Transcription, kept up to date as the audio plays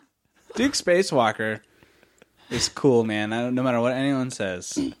Duke Spacewalker is cool, man. No matter what anyone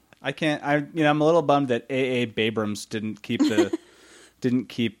says, I'm a little bummed that A.A. Abrams didn't keep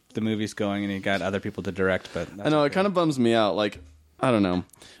the movies going, and he got other people to direct. But I know it kind of bums me out. Like, I don't know,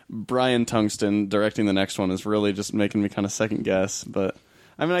 Brian Tungsten directing the next one is really just making me kind of second guess. But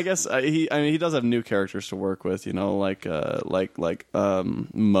I mean, I guess he does have new characters to work with, like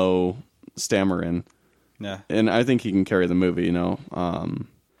Mo Stammerin. Yeah, and I think he can carry the movie.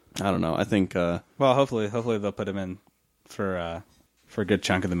 I don't know. I think. Well, hopefully they'll put him in for a good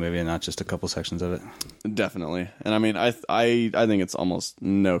chunk of the movie and not just a couple sections of it. Definitely, and I mean, I think it's almost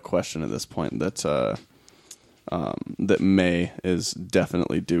no question at this point that that May is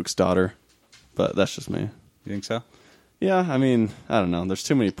definitely Duke's daughter, but that's just me. You think so? Yeah, I mean, I don't know. There's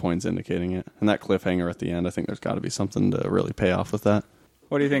too many points indicating it, and that cliffhanger at the end. I think there's got to be something to really pay off with that.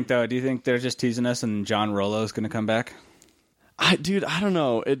 What do you think, though? Do you think they're just teasing us and John Rollo is going to come back? Dude, I don't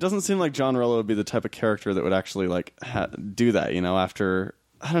know. It doesn't seem like John Rollo would be the type of character that would actually do that. After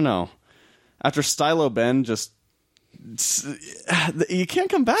I don't know, after Stylo Ben, just you can't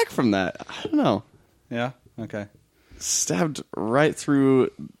come back from that. I don't know. Yeah. Okay. Stabbed right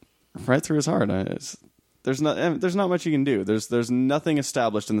through his heart. There's not much you can do. There's nothing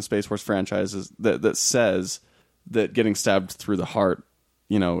established in the Space Force franchises that says that getting stabbed through the heart,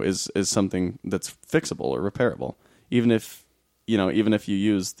 is something that's fixable or repairable. Even if you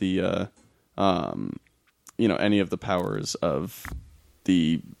use the any of the powers of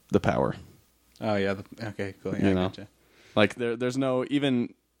the power. Oh yeah. Okay. Cool. Yeah. Gotcha. Like there's no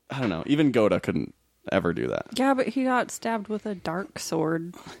even even Goda couldn't ever do that. Yeah, but he got stabbed with a dark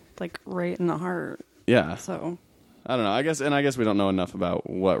sword, like right in the heart. Yeah. So I don't know. I guess we don't know enough about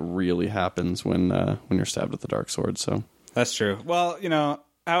what really happens when you're stabbed with the dark sword. So that's true. Well,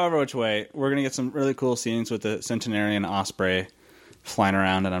 however which way, we're gonna get some really cool scenes with the Centenarian Osprey flying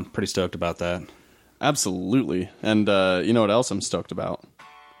around, and I'm pretty stoked about that. Absolutely. And you know what else I'm stoked about?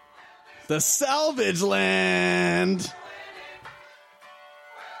 The Salvage Land.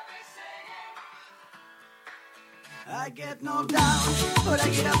 I get knocked down, but I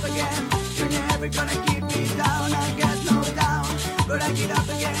get up again. You're never gonna keep me down. I get knocked down, but I get up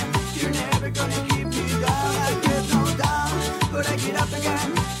again. You're never gonna keep me down. I get knocked down, but I get up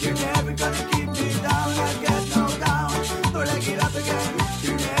again. You're never gonna keep me down. I get knocked down, but I get up again.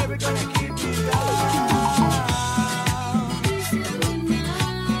 You're never gonna keep me down.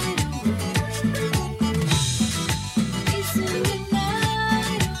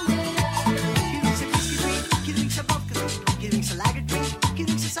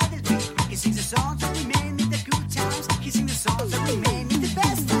 Songs that remain in the good times, kissing the songs that remain in the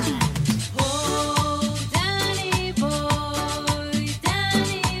best times. Oh, Danny boy,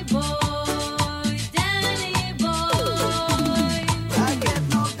 Danny boy, Danny boy. I get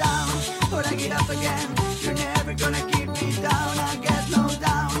knocked down, but I get up again. You're never gonna keep me down. I get knocked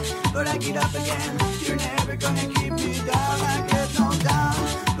down, but I get up again. You're never gonna keep me down. I get knocked down,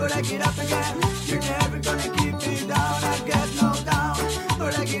 but I get up again. You're never gonna keep me down. I get knocked down,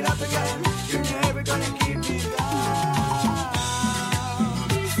 but I get up again. You're never gonna keep me down.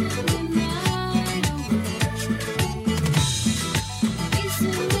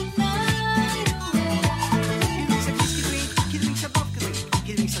 Killing a whiskey drink, killing a vodka drink,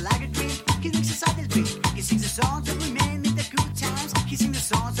 killing a lager drink, killing a cider drink. Kissing the songs that remain in the good times, kissing the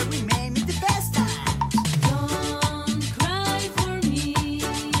songs that remain in the best times. Don't cry for me,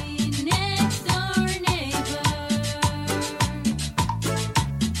 next door neighbor.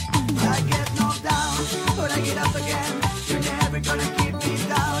 I get knocked down, but I get up again. You're never gonna keep me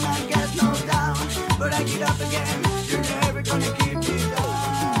down. I get knocked down, but I get up again. You're never gonna keep me down.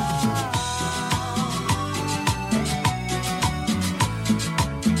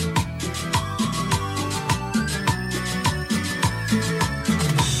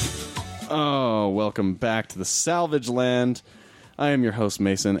 Oh, welcome back to the Salvage Land. I am your host,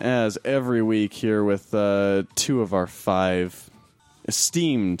 Mason, as every week here with two of our 5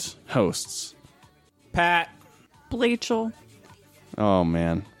 esteemed hosts. Pat. Blachel. Oh,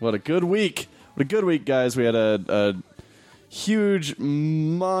 man. What a good week. What a good week, guys. We had a huge,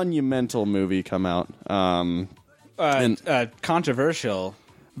 monumental movie come out. Controversial.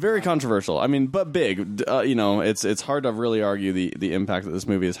 Very controversial. I mean, but big. It's hard to really argue the impact that this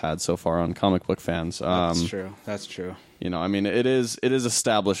movie has had so far on comic book fans. That's true. That's true. I mean, it is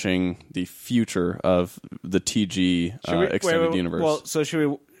establishing the future of the TG extended universe. Well, so should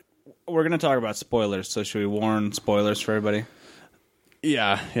we? We're going to talk about spoilers. So should we warn spoilers for everybody?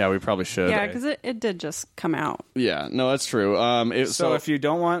 Yeah, we probably should. Yeah, because it did just come out. Yeah, no, that's true. So if you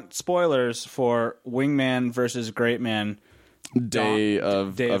don't want spoilers for Wingman versus Great Man, Day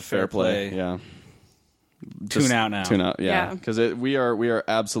of fair play. Yeah. Tune out now. Tune out, yeah. Yeah. Because we are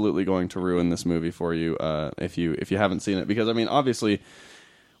absolutely going to ruin this movie for you if you haven't seen it. Because I mean, obviously,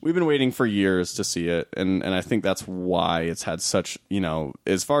 we've been waiting for years to see it, and I think that's why it's had such,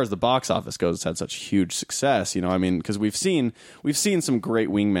 as far as the box office goes, it's had such huge success. I mean, because we've seen some great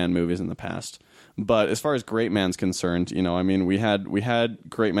Wingman movies in the past, but as far as Great Man's concerned, I mean, we had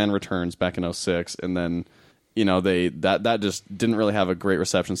Great Man Returns back in 2006, and then that just didn't really have a great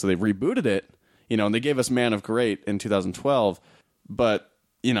reception, so they rebooted it. And they gave us Man of Great in 2012, but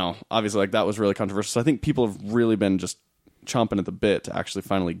obviously, like, that was really controversial. So I think people have really been just chomping at the bit to actually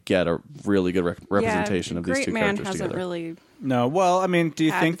finally get a really good representation of these two Great Man characters hasn't together. really No, well, I mean, do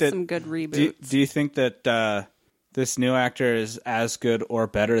you had think that some good reboots. do you think that this new actor is as good or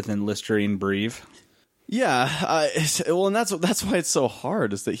better than Listerine Breve? Yeah, well, and that's why it's so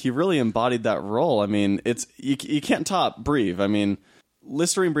hard, is that he really embodied that role. I mean, it's you can't top Breve. I mean,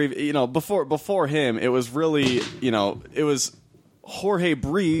 Listerine Breve, before him, it was really, it was Jorge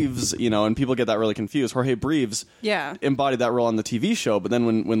Breves, and people get that really confused. Jorge Breves embodied that role on the TV show, but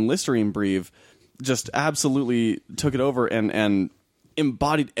then when Listerine Breve just absolutely took it over and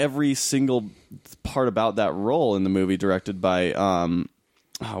embodied every single part about that role in the movie, directed by,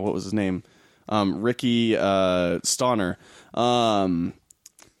 what was his name? Ricky Stonner.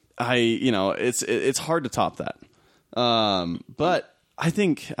 It's hard to top that. But I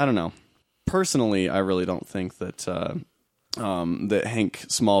think, I don't know. Personally, I really don't think that that Hank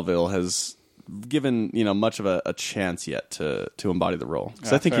Smallville has given much of a chance yet to embody the role.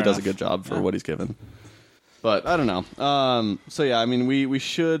 So I think he does a good job for what he's given. But I don't know. So yeah, I mean, we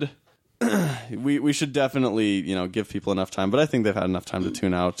should we should definitely give people enough time. But I think they've had enough time to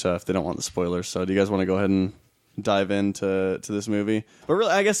tune out if they don't want the spoilers. So do you guys want to go ahead and dive into this movie? But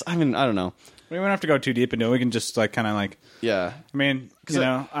really, I guess, I mean, I don't know. We don't have to go too deep into it. We can just Yeah. I mean,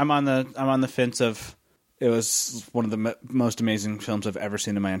 I'm on the fence of it was one of the most amazing films I've ever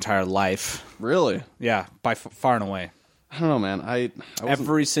seen in my entire life. Really? Yeah, by far and away. I don't know, man. I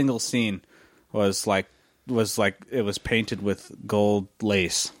Every single scene was like it was painted with gold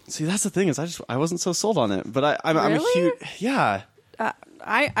lace. See, that's the thing, is I wasn't so sold on it. But I'm a Really? huge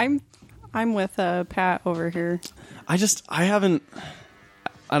I'm with Pat over here. I don't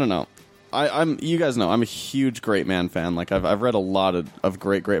know. I'm you guys know I'm a huge Great Man fan. Like I've read a lot of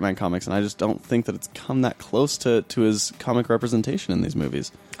Great Man comics, and I just don't think that it's come that close to his comic representation in these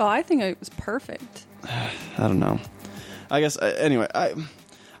movies. Oh, I think it was perfect. I don't know. I guess anyway,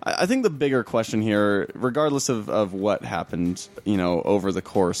 I think the bigger question here, regardless of what happened, over the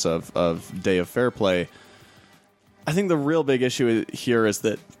course of Day of Fair Play, I think the real big issue here is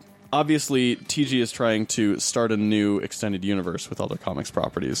that obviously TG is trying to start a new extended universe with all their comics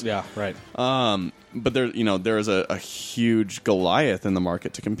properties. Yeah, right. But there is a huge Goliath in the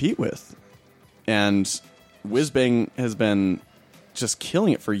market to compete with, and Whizbang has been just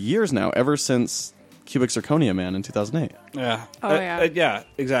killing it for years now, ever since Cubic Zirconia Man in 2008. Yeah. Oh, yeah. Yeah,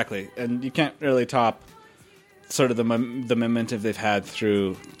 exactly. And you can't really top sort of the momentum they've had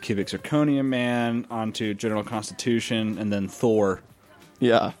through Cubic Zirconia Man onto General Constitution and then Thor.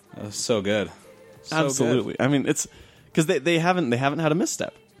 Yeah, So good. So absolutely. good. I mean, it's because they haven't had a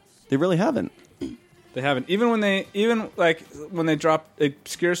misstep. They really haven't. They haven't. Even when they drop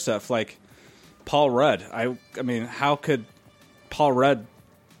obscure stuff like Paul Rudd. I mean, how could Paul Rudd,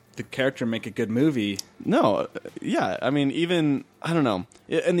 the character, make a good movie? No, yeah. I mean, even I don't know.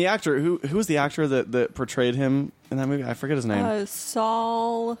 And the actor who was the actor that portrayed him in that movie? I forget his name.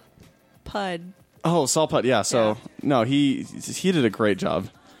 Saul Pudd. Oh, Saul Putt. Yeah. So no, he did a great job.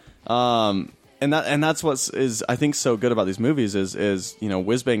 And that's what is I think so good about these movies is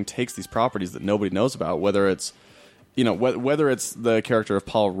Whizbang takes these properties that nobody knows about, whether it's whether it's the character of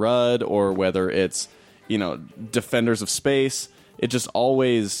Paul Rudd or whether it's Defenders of Space. It just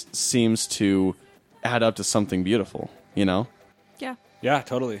always seems to add up to something beautiful, Yeah. Yeah,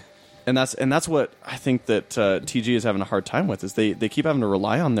 totally. And that's what I think that TG is having a hard time with, is they keep having to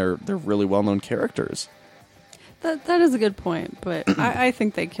rely on their really well-known characters. That is a good point, but I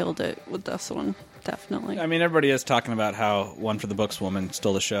think they killed it with this one, definitely. I mean, everybody is talking about how One for the Books woman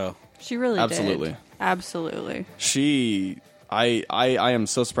stole the show. She really Absolutely. did. Absolutely. I am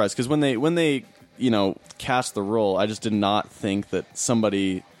so surprised, because when they cast the role, I just did not think that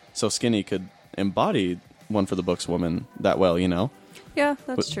somebody so skinny could embody One for the Books woman that well, Yeah,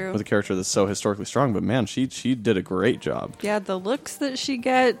 that's true. With a character that's so historically strong. But man, she did a great job. Yeah, the looks that she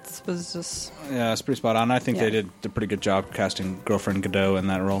gets was just... Yeah, it's pretty spot on. I think Yeah. they did a pretty good job casting Girlfriend Godot in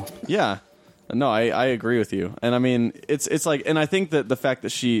that role. Yeah. No, I agree with you. And I mean, it's like, and I think that the fact that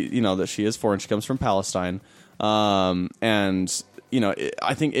she is foreign, she comes from Palestine, And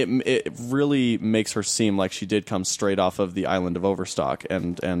I think it really makes her seem like she did come straight off of the Island of Overstock,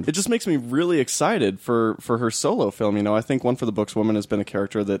 and it just makes me really excited for her solo film. I think One for the Books Woman has been a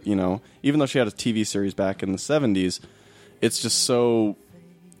character that, even though she had a TV series back in the 70s, it's just so,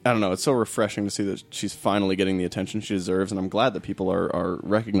 I don't know, it's so refreshing to see that she's finally getting the attention she deserves, and I'm glad that people are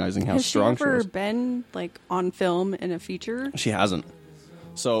recognizing how Has she strong she ever is. been like on film in a feature? She hasn't.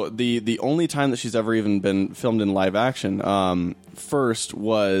 So the only time that she's ever even been filmed in live action, first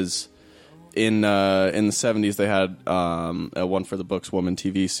was in the 70s. They had a One for the Books Woman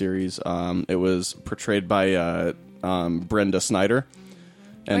TV series. It was portrayed by Brenda Snyder.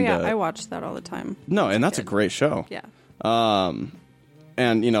 And, I watched that all the time. No, and that's a great show. Yeah.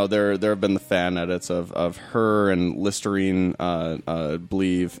 And there have been the fan edits of her and Listerine,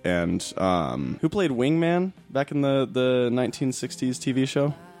 Believe, and who played Wingman back in the 1960s TV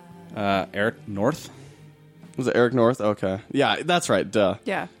show? Eric North. Was it Eric North? Okay, yeah, that's right. Duh.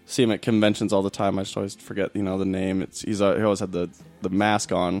 Yeah. See him at conventions all the time. I just always forget the name. He always had the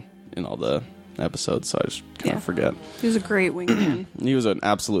mask on in all the episodes, so I just kind of forget. He was a great wingman. He was an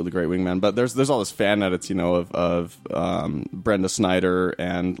absolutely great wingman, but there's all this fan edits, of Brenda Snyder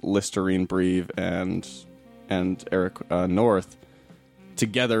and Listerine Breve and Eric North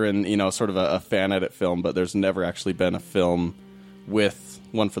together in sort of a fan edit film, but there's never actually been a film with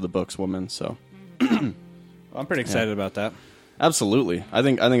One for the Books Woman. So I'm pretty excited about that. absolutely, I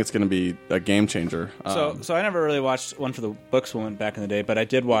think it's going to be a game changer. So I never really watched One for the Books Woman back in the day, but I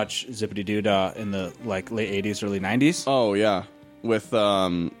did watch Zippity Doo Dah in the late 80s, early 90s. Oh yeah, with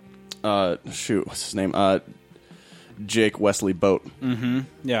what's his name? Jake Wesley Boat.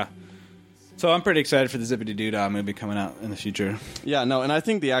 Yeah. So I'm pretty excited for the Zippity Doo Dah movie coming out in the future. Yeah, no, and I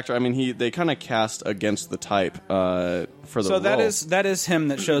think the actor. I mean, they kind of cast against the type for the So role. that is him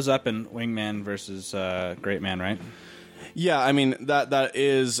that shows up in Wingman versus Great Man, right? Yeah, I mean that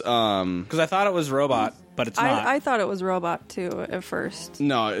is Because I thought it was Robot, but it's not. I thot it was Robot too at first.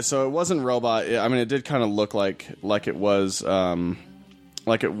 no. So it wasn't Robot. I mean, it did kind of look like it was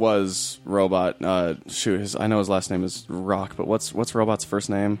Robot. I know his last name is Rock, but what's Robot's first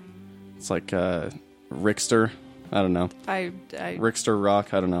name? It's like Rickster. I don't know. Rickster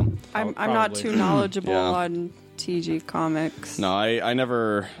Rock. I don't know. I'm not Probably. too knowledgeable Yeah. on TG Comics. No, I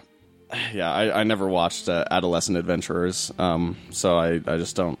never. Yeah, I never watched Adolescent Adventurers, so I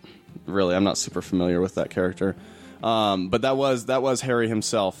just don't really. I'm not super familiar with that character, but that was Harry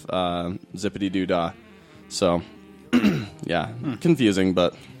himself, Zippity Doo Dah. So, yeah, confusing,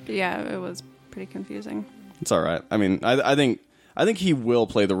 but Yeah, it was pretty confusing. it's all right. I mean, I think he will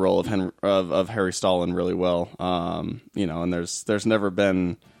play the role of Harry Stalin really well. And there's never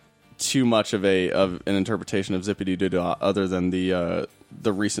been too much of an interpretation of Zippity Doo Dah other than the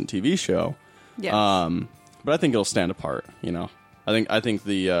recent TV show. Yes. But I think it'll stand apart. I think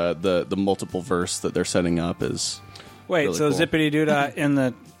the multiple verse that they're setting up is Wait, really so cool. Zippity Doo Dah in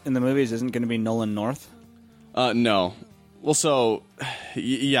the movies isn't going to be Nolan North? No. Well, so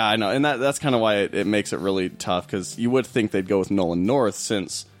yeah, I know, and that's kind of why it makes it really tough, because you would think they'd go with Nolan North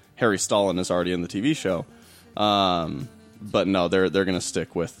since Harry Stalin is already in the TV show. But no, they're going to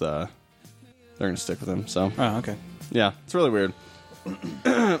stick with him. So Oh, okay. yeah, it's really weird.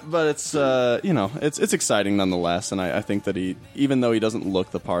 But it's it's exciting nonetheless, and I think that even though he doesn't look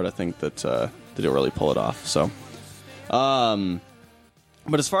the part, I think that he'll really pull it off. So,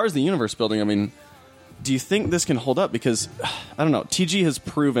 but as far as the universe building, I mean, do you think this can hold up? Because I don't know, TG has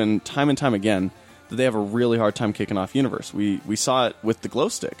proven time and time again that they have a really hard time kicking off universe. We saw it with the glow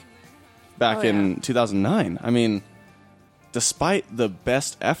stick back in 2009. I mean, despite the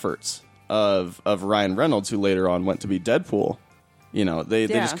best efforts of Ryan Reynolds, who later on went to be Deadpool, they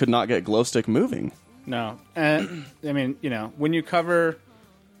just could not get glow stick moving. No. I mean,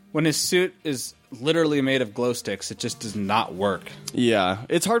 when his suit is literally made of glow sticks, it just does not work. Yeah,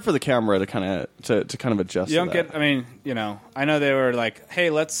 it's hard for the camera to kind of adjust. You don't to that. get, I mean, I know they were like, hey,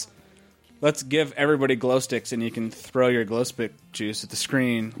 let's give everybody glow sticks and you can throw your glow stick juice at the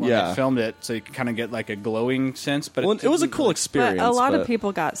screen when Yeah. they filmed it, so you can kind of get like a glowing sense. But Well, it was a cool But experience. a lot of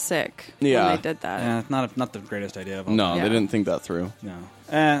people got sick Yeah. when they did that. Yeah, not the greatest idea of all. No, Yeah. they didn't think that through. No.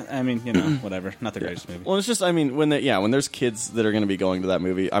 I mean, whatever. Not the greatest movie. Well, it's just, I mean, when there's kids that are going to be going to that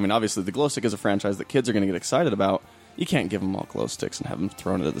movie, I mean, obviously the glow stick is a franchise that kids are going to get excited about. You can't give them all glow sticks and have them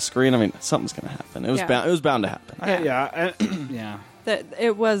thrown at the screen. I mean, something's going to happen. It was Yeah. it was bound to happen. Yeah. That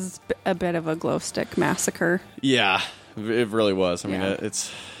it was a bit of a glow stick massacre. Yeah, it really was. I mean, Yeah.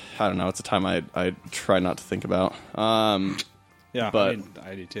 it's I don't know. It's a time I try not to think about. Yeah, But- I mean,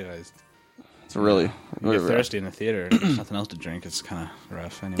 I do too. It's really, When really you're rough. thirsty in the theater, and there's nothing else to drink. It's kind of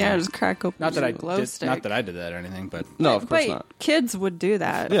rough. Anyway. Yeah, just crack open. not that I glow did, stick. not that I did that or anything, but No, of course but not. kids would do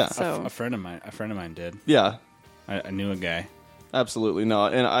that. Yeah. So a friend of mine did. Yeah, I knew a guy. absolutely. No,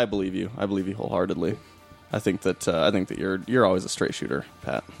 and I believe you. I believe you wholeheartedly. I think that you're always a straight shooter,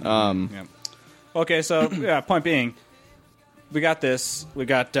 Pat. Yeah. Okay, so yeah. Point being, we got this. We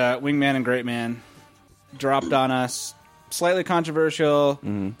got Wingman and Great Man dropped on us. Slightly controversial.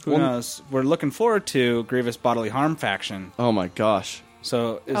 Who knows? We're looking forward to Grievous Bodily Harm faction. Oh my gosh.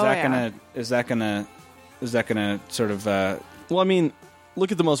 So is Oh, that yeah. gonna sort of Well, I mean,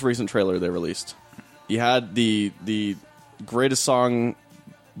 look at the most recent trailer they released. You had the greatest song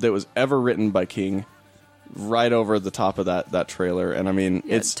that was ever written by King right over the top of that trailer, and I mean,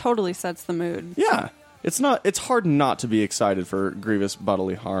 yeah, it's it totally sets the mood. yeah, it's hard not to be excited for Grievous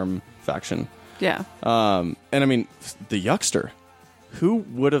Bodily Harm faction. Yeah. And I mean, the Yuckster, who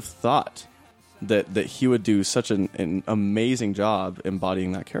would have thought that he would do such an amazing job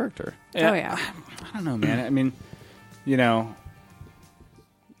embodying that character? Oh yeah. I don't know, man. I mean, you know,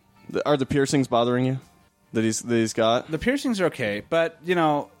 Are the piercings bothering you that he's got? the piercings are okay, but you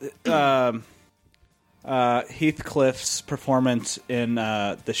know, Heathcliff's performance in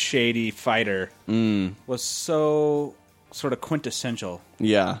The Shady Fighter was so sort of quintessential.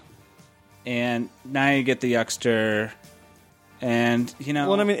 Yeah. And now you get the Yuckster, and you know,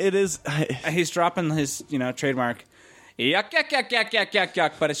 Well, I mean, it is. he's dropping his trademark yuck yuck yuck yuck yuck yuck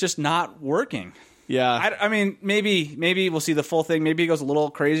yuck, but it's just not working. Yeah. I mean, maybe we'll see the full thing. Maybe he goes a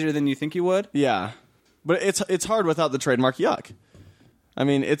little crazier than you think he would. Yeah, but it's hard without the trademark yuck. I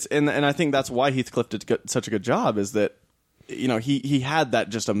mean, it's and I think that's why Heathcliff did such a good job is that he had that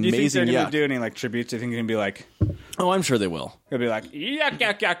just Do you think amazing they're going yuck. to do any like tributes? Do you think he's going to be like, Oh, I'm sure they will. he'll be like yuck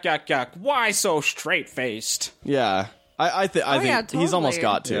yuck yuck yuck yuck? Why so straight faced? Yeah, I think yeah, he's almost totally.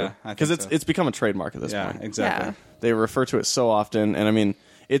 got to Yeah, I because think so. it's become a trademark at this Yeah, point. exactly. Yeah. They refer to it so often, and I mean,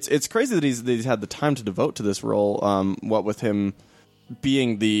 it's crazy that he's had the time to devote to this role. What with him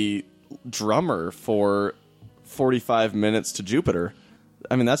being the drummer for 45 minutes to Jupiter.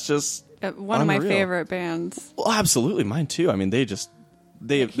 I mean, that's just One of my unreal. favorite bands. Well, absolutely, mine too. I mean, they've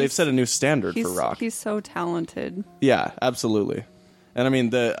set a new standard for rock. He's so talented. Yeah, absolutely. And I mean,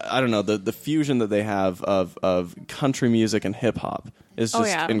 the fusion that they have of country music and hip hop is Oh,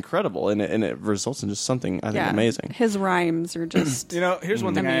 just yeah. incredible, and it results in just something I think Yeah. amazing. His rhymes are just You know, here's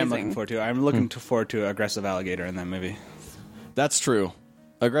one thing I am Amazing. looking forward to. I'm looking forward to Aggressive Alligator in that movie. That's true.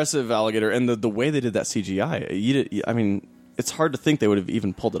 Aggressive Alligator, and the way they did that CGI, I mean, it's hard to think they would have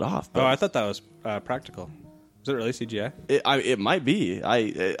even pulled it off. But Oh, I thought that was practical. Is it really CGI? it might be.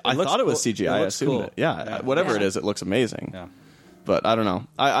 I looks thought it was cool. CGI. It I looks assumed cool. it. Yeah, Yeah. whatever it Yeah. is, it looks amazing. Yeah. But I don't know.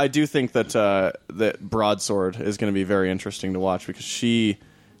 I do think that that Broadsword is going to be very interesting to watch because she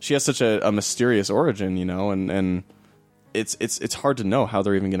has such a mysterious origin, and it's hard to know how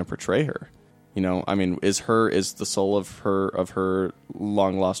they're even going to portray her. I mean, is the soul of her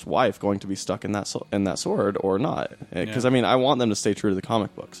long lost wife going to be stuck in that sword or not? Because Yeah. I mean, I want them to stay true to the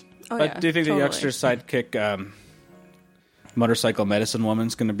comic books. Oh, But yeah, do you think totally. the Yuckster's sidekick, motorcycle medicine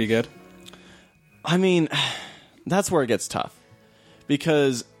woman's going to be good? I mean, that's where it gets tough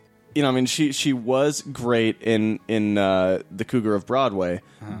because I mean, she was great in The Cougar of Broadway,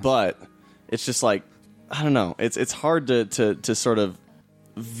 but it's just like I don't know. It's hard to sort of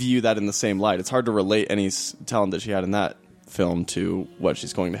view that in the same light. It's hard to relate any talent that she had in that film to what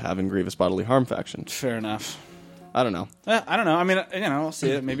she's going to have in Grievous Bodily Harm faction. Fair enough. I don't know. I don't know. I mean, we'll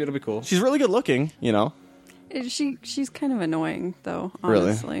see it. Maybe it'll be cool. She's really good looking, She's kind of annoying, though. Really?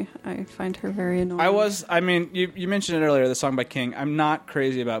 Honestly, I find her very annoying. You mentioned it earlier, the song by King. I'm not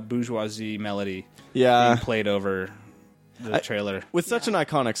crazy about bourgeoisie melody Yeah. being played over the trailer. With such an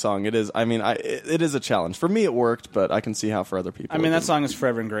iconic song, it is. I mean, it is a challenge. For me, it worked, but I can see how for other people. I mean, it that didn't. song is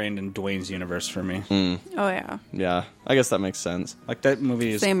forever ingrained in Dwayne's universe for me. Oh yeah, Yeah, I guess that makes sense. Like, that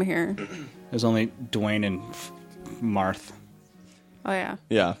movie is same here. there's only Dwayne and Marth Oh yeah.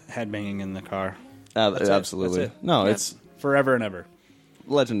 Yeah, headbanging in the car. That's it. absolutely. That's it. No, Yep. it's Forever and ever.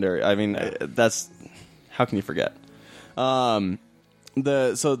 legendary. I mean, that's how can you forget?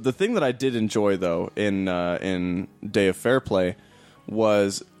 The thing that I did enjoy though in Day of Fair Play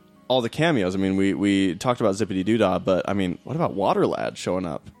was all the cameos. I mean, we talked about Zippity Doodah, but I mean, what about Waterlad showing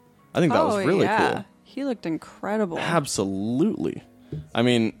up? I think that was really yeah. cool. He looked incredible. Absolutely. I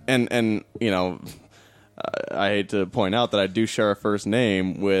mean, and I hate to point out that I do share a first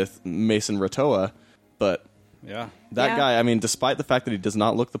name with Mason Ratoa, but Yeah. that Yeah. guy, I mean, despite the fact that he does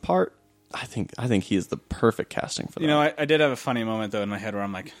not look the part, I think he is the perfect casting for that. I did have a funny moment, though, in my head where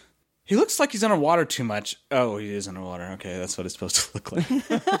I'm like, He looks like he's underwater too much. Oh, he is underwater. Okay, that's what it's supposed to look like.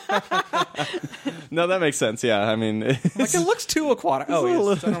 No, that makes sense. Yeah, I mean, Like, it looks too aquatic.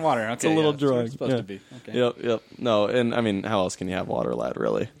 Oh, it's underwater. Okay, it's a little that's what drawing. it's supposed Yeah. to be. Okay. Yep. No, and I mean, how else can you have water lad,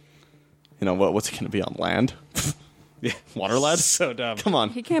 really? You know, what's it going to be on land? Yeah. Water lad? So dumb. Come on.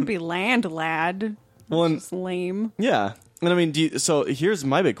 He can't be land lad. Well, and, It's lame. yeah. And I mean, so here's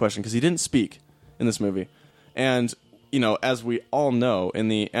my big question, because he didn't speak in this movie. And, you know, as we all know, in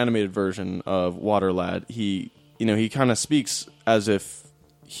the animated version of Water Lad, he kind of speaks as if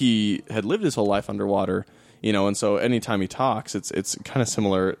he had lived his whole life underwater, you know, and so anytime he talks, it's kind of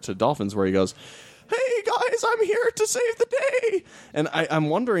similar to Dolphins, where he goes, "Hey guys, I'm here to save the day." And I'm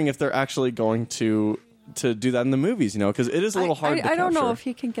wondering if they're actually going to do that in the movies, you know, because it is a little hard to I don't know capture. if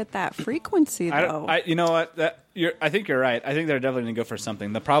he can get that frequency though. You know what? I think you're right. I think they're definitely going to go for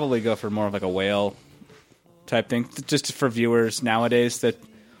something. They'll probably go for more of like a whale type thing, just for viewers nowadays, that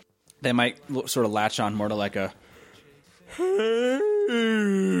they might sort of latch on more to like a.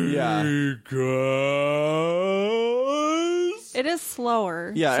 Yeah. It is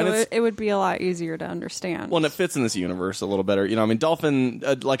slower. Yeah, so and it's- it would be a lot easier to understand. Well, and it fits in this universe a little better. You know, I mean, dolphin,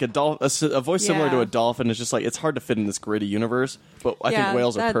 a voice similar to Yeah. a dolphin is just like, it's hard to fit in this gritty universe, but I think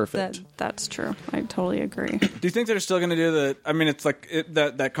whales are perfect. That's true. I totally agree. Do you think they're still going to do the? I mean, it's like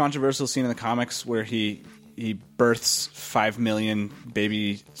that controversial scene in the comics where he births 5 million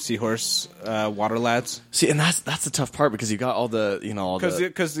baby seahorse water lads. See, and that's the tough part, because you got all the, you know, all the...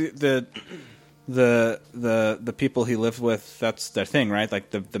 Because the people he lived with, that's their thing, right? Like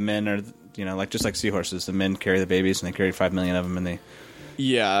the men are, you know, like just like seahorses, the men carry the babies, and they carry 5 million of them, and they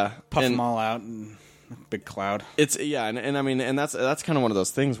Yeah. puff and them all out in a big cloud. It's, yeah, and I mean, and that's kind of one of those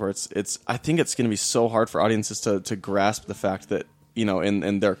things where it's I think it's going to be so hard for audiences to grasp the fact that, you know,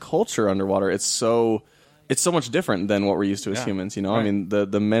 in their culture underwater, it's so much different than what we're used to as Yeah, humans, you know? right. I mean, the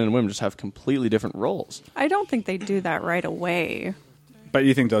men and women just have completely different roles. I don't think they do that right away. But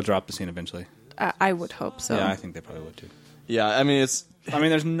you think they'll drop the scene eventually? I would hope so. Yeah, I think they probably would too. Yeah, I mean, it's... I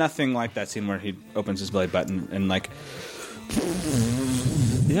mean, there's nothing like that scene where he opens his belly button and like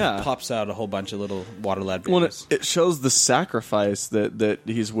Yeah. pops out a whole bunch of little water lad Well, babies. it shows the sacrifice that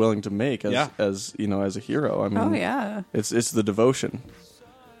he's willing to make as Yeah. as you know, as a hero. I mean, Oh yeah. it's the devotion,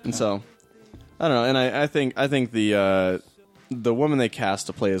 and so I don't know. And I think the woman they cast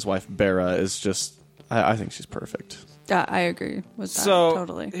to play his wife Bera is just I think she's perfect. Yeah, I agree with that. So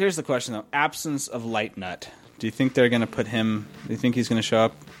totally. here's the question though: absence of Light Nut. Do you think they're going to put him? Do you think he's going to show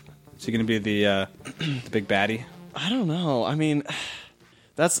up? Is he going to be the big baddie? I don't know. I mean,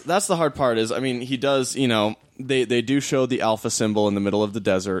 that's the hard part. Is I mean, he does. You know, they do show the alpha symbol in the middle of the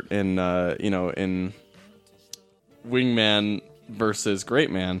desert in in Wingman versus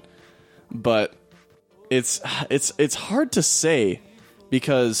Great Man, but it's hard to say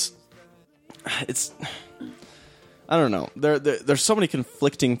because it's I don't know. There's so many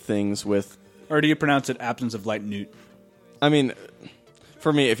conflicting things with. Or do you pronounce it absence of Light Newt? I mean,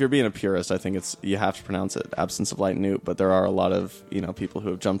 for me, if you're being a purist, I think you have to pronounce it absence of Light Newt. But there are a lot of people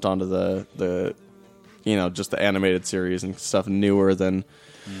who have jumped onto the just the animated series and stuff newer than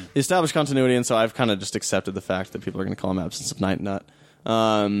the established continuity, and so I've kind of just accepted the fact that people are going to call him absence of Night Nut.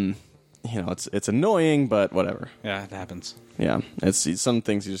 It's annoying, but whatever. Yeah, it happens. Yeah, it's some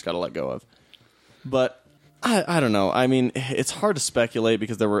things you just got to let go of. But I don't know. I mean, it's hard to speculate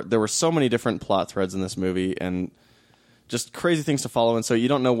because there were so many different plot threads in this movie and just crazy things to follow, and so you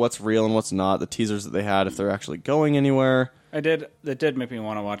don't know what's real and what's not. The teasers that they had, if they're actually going anywhere. That did make me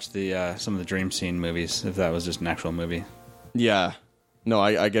want to watch the some of the Dream Scene movies if that was just an actual movie. Yeah. No,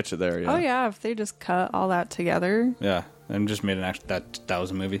 I get you there. Yeah. Oh yeah, if they just cut all that together. Yeah, and just made an actual that was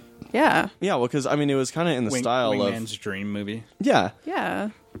a movie. Yeah. Yeah, well, because I mean, it was kind of in the style Wingman's of Dream movie. yeah. Yeah.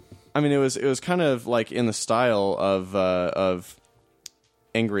 I mean, it was kind of like in the style of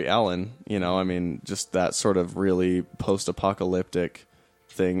Angry Allen. I mean, just that sort of really post-apocalyptic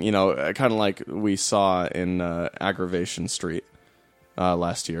thing. Kind of like we saw in Aggravation Street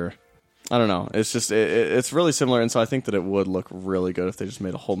last year. I don't know. It's just it's really similar, and so I think that it would look really good if they just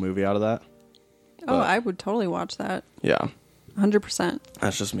made a whole movie out of that. Oh, I would totally watch that. Yeah. 100%.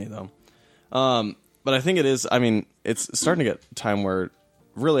 That's just me, though. But I think it is. I mean, it's starting to get time where,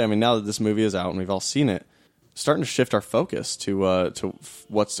 really, I mean, now that this movie is out and we've all seen it, starting to shift our focus to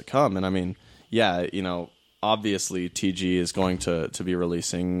what's to come. And I mean, yeah, obviously TG is going to be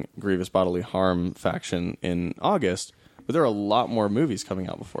releasing Grievous Bodily Harm Faction in August, but there are a lot more movies coming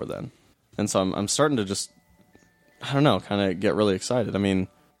out before then. And so I'm starting to just, I don't know, kind of get really excited. I mean,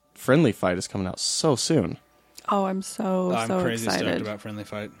 Friendly Fight is coming out so soon. Oh, I'm so I'm crazy stoked excited. about Friendly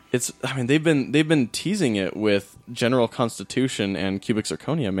Fight. It's. I mean, they've been teasing it with General Constitution and Cubic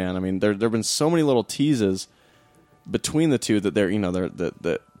Zirconia. Man, I mean, there've been so many little teases between the two that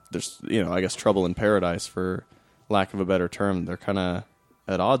that there's I guess trouble in paradise, for lack of a better term. They're kind of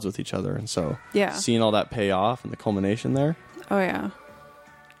at odds with each other, and so Yeah. seeing all that pay off and the culmination there. Oh yeah.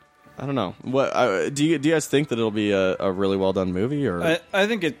 I don't know. What do you guys think that it'll be a really well done movie, or I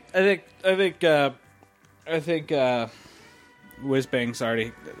think Whiz Bang's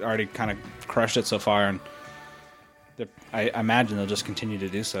already kind of crushed it so far, and I imagine they'll just continue to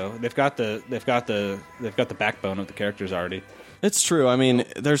do so. They've got the backbone of the characters already. It's true. I mean,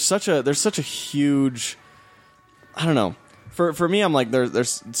 there's such a huge. I don't know. For me, I'm like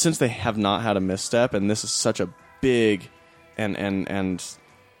there's since they have not had a misstep, and this is such a big and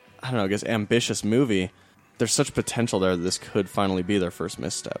I don't know, I guess ambitious movie. There's such potential there that this could finally be their first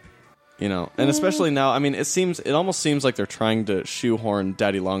misstep. And especially now, I mean, it almost seems like they're trying to shoehorn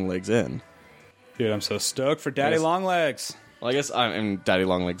Daddy Longlegs in. Dude, I'm so stoked for Daddy Yes. Longlegs. Well, I guess I mean Daddy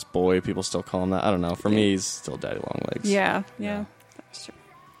Longlegs boy. People still call him that. I don't know. For me, he's still Daddy Longlegs. Yeah. That's true.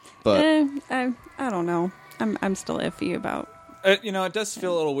 But I don't know. I'm still iffy about. It does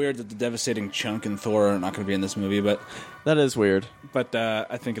feel a little weird that the devastating Chunk and Thor are not going to be in this movie, but that is weird.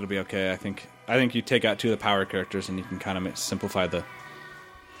 I think it'll be okay. I think you take out two of the power characters and you can kind of simplify the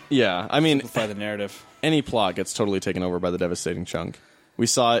Yeah, I mean, narrative. any plot gets totally taken over by the devastating Chunk. We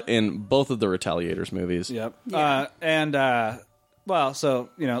saw it in both of the Retaliators movies. Yep. Yeah.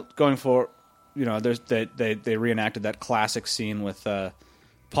 Going for, they reenacted that classic scene with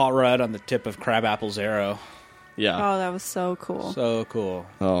Paul Rudd on the tip of Crabapple's arrow. Yeah. Oh, that was so cool. So cool.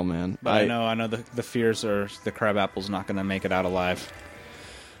 Oh man. But I know the fears are the Crabapple's not going to make it out alive.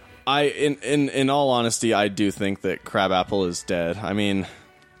 In all honesty, I do think that Crabapple is dead. I mean,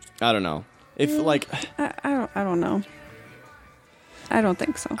 I don't know. If I don't know. I don't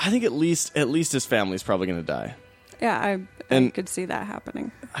think so. I think at least his family's probably going to die. Yeah, I And- could see that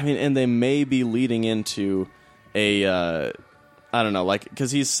happening. I mean, and they may be leading into a I don't know, like,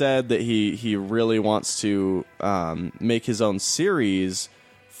 because he said that he really wants to make his own series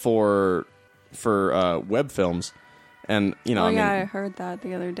for web films, and I I mean, I heard that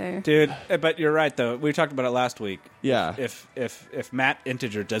the other day. Dude, but you're right though. We talked about it last week. yeah, If Matt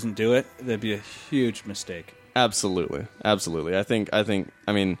Integer doesn't do it, that'd be a huge mistake. absolutely. I think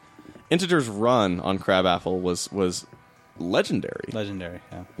I mean, Integer's run on Crabapple was legendary. Legendary.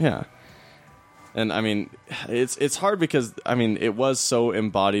 Yeah. Yeah. And I mean, it's hard because I mean it was so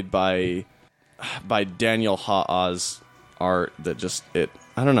embodied by Daniel Ha'a's art that just I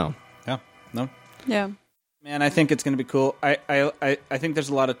don't know. Yeah. No. Yeah. Man, I think it's going to be cool. I think there's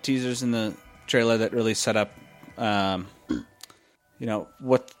a lot of teasers in the trailer that really set up,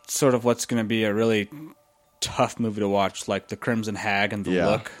 what's going to be a really tough movie to watch, like the Crimson Hag and the Yeah.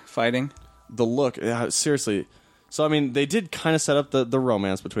 Look fighting. The Look, yeah, seriously. So I mean, they did kind of set up the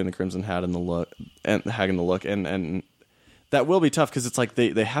romance between the Crimson Hag and the Look, and that will be tough because it's like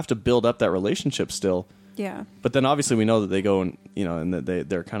they have to build up that relationship still. Yeah. But then obviously we know that they go and that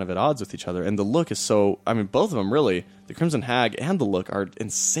they're kind of at odds with each other. And the Look is so, I mean, both of them really, the Crimson Hag and the Look are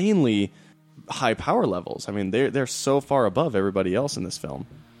insanely high power levels. I mean, they're so far above everybody else in this film.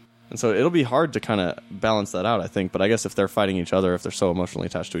 And so it'll be hard to kind of balance that out, I think. But I guess if they're fighting each other, if they're so emotionally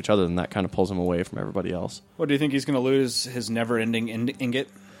attached to each other, then that kind of pulls them away from everybody else. What do you think he's going to lose his never-ending ingot?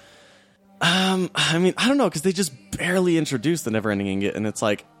 I mean, I don't know, because they just barely introduced the Never-Ending Ingot, and it's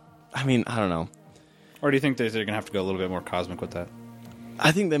like, I mean, I don't know. Or do you think they're going to have to go a little bit more cosmic with that?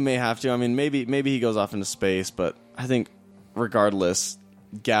 I think they may have to. I mean, maybe he goes off into space, but I think regardless,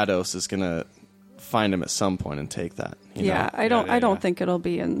 Gados is going to find him at some point and take that. You Yeah, know? I don't Yeah. think it'll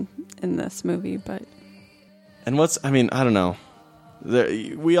be in this movie, but And I don't know.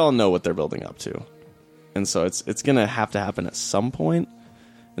 We all know what they're building up to, and so it's going to happen at some point.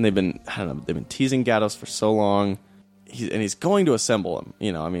 And they've been teasing Gados for so long, he's going to assemble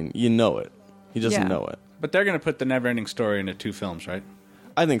him. I mean, it. He doesn't Yeah. know it. But they're going to put the never-ending story into 2 films, right?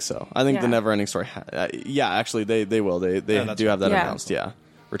 I think so. I think the Yeah. Never-Ending Story. Actually, they will. They that's do have that Yeah. announced. Yeah,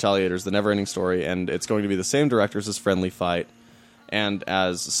 Retaliators, the Never-Ending Story, and it's going to be the same directors as Friendly Fight and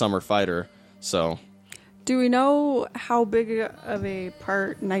as Summer Fighter. So do we know how big of a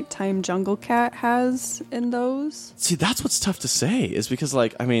part Nighttime Jungle Cat has in those? see, that's what's tough to say. Is because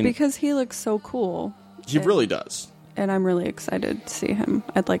Because he looks so cool, he really does. and I'm really excited to see him.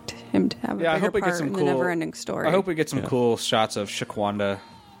 I'd like him to have a Yeah, I bigger hope we get part some in cool. the Never-Ending Story. I hope we get some cool shots of Shaquanda.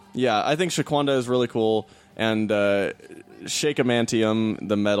 Yeah, I think Shaquanda is really cool, and Shakeamantium,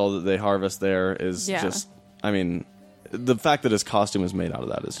 the metal that they harvest there, is Yeah. just. I mean, the fact that his costume is made out of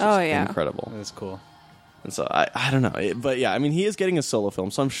that is just Oh, yeah. incredible. That's cool. And so I don't know. But yeah, I mean, he is getting a solo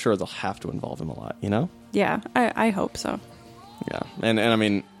film, so I'm sure they'll have to involve him a lot, you know? Yeah, I hope so. Yeah. And I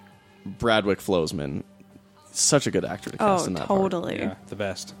mean, Bradwick Floseman, such a good actor to cast Oh, in that part. totally. Yeah, the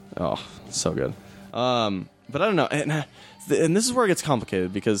best. Oh, so good. But I don't know. And this is where it gets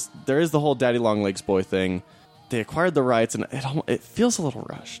complicated because there is the whole Daddy Long Legs boy thing. They acquired the rights, and it feels a little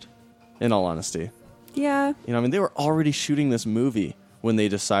rushed, in all honesty. Yeah. You know, I mean, they were already shooting this movie when they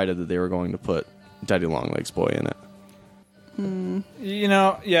decided that they were going to put Daddy Long Legs boy in it. You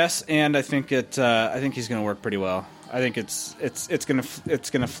know, yes, and I think I think he's going to work pretty well. I think it's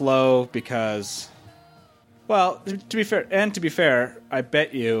gonna flow because, well, to be fair, I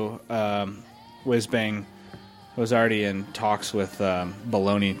bet you Whiz Bang was already in talks with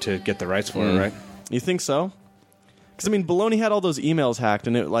Baloney to get the rights for it, right? You think so? Because I mean, Baloney had all those emails hacked,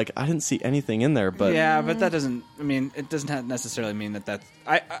 and I didn't see anything in there. But Yeah, but that doesn't. I mean, it doesn't necessarily mean that that's.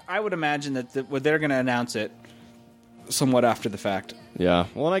 I would imagine that they're going to announce it somewhat after the fact. yeah.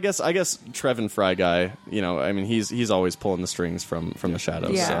 Well, and I guess Trevin Fry guy. You know, I mean, he's always pulling the strings from the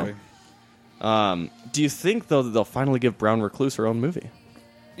shadows. Yeah. So, do you think though that they'll finally give Brown Recluse her own movie?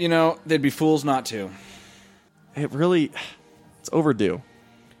 You know, they'd be fools not to. It's overdue.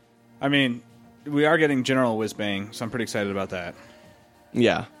 I mean, we are getting General Whiz Bang, so I'm pretty excited about that.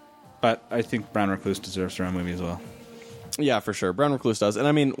 Yeah. But I think Brown Recluse deserves her own movie as well. Yeah, for sure. Brown Recluse does. And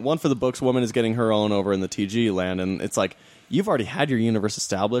I mean, One for the Books woman is getting her own over in the TG land, and it's like, you've already had your universe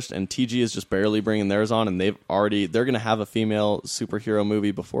established, and TG is just barely bringing theirs on, and they're going to have a female superhero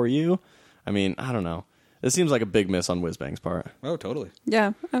movie before you. I mean, I don't know. It seems like a big miss on Whiz Bang's part. Oh, totally.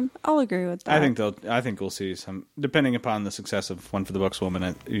 Yeah, I'll agree with that. I think we'll see some, depending upon the success of One for the Books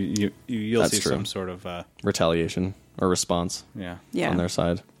woman. You'll That's see true. some sort of Retaliation or response yeah. Yeah. on their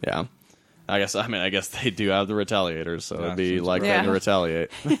side. Yeah. I guess they do have the retaliators, so it'd be seems like like them to retaliate.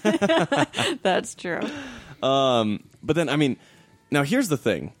 That's true. But then, I mean, now here's the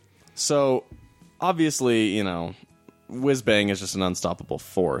thing. So, obviously, you know, Whiz Bang is just an unstoppable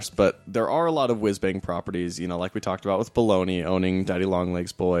force, but there are a lot of Whiz Bang properties, you know, like we talked about with Baloney owning Daddy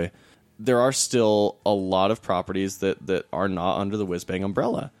Longlegs Boy. There are still a lot of properties that are not under the Whiz Bang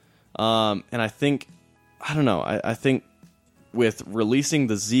umbrella. And I think, I don't know, I think with releasing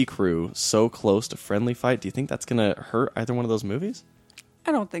the Z Crew so close to Friendly Fight, do you think that's going to hurt either one of those movies?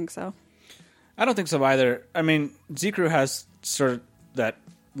 I don't think so. I don't think so either. I mean, Z Crew has sort of that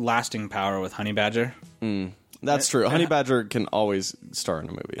lasting power with Honey Badger. That's true. Honey Badger can always star in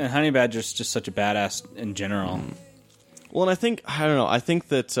a movie. And Honey Badger's just such a badass in general. Well, and I think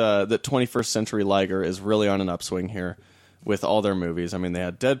that that 21st Century Liger is really on an upswing here with all their movies. I mean, they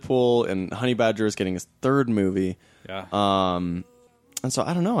had Deadpool, and Honey Badger is getting his third movie. Yeah. And so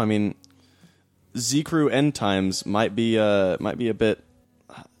I don't know. I mean, Z Crew End Times might be a bit.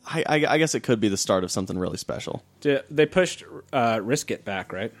 I guess it could be the start of something really special. They pushed Risk It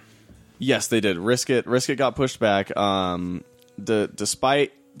back, right? Yes, they did. Risk It got pushed back.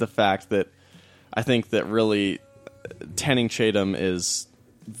 Despite the fact that I think that really Channing Tatum is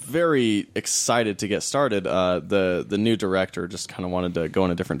very excited to get started. The new director just kind of wanted to go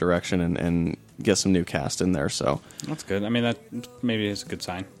in a different direction and get some new cast in there. So That's good. I mean, that maybe is a good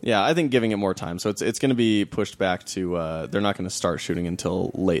sign. yeah, I think giving it more time. So it's going to be pushed back to. They're not going to start shooting until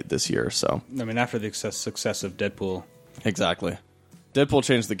late this year. So I mean, after the success of Deadpool. exactly, Deadpool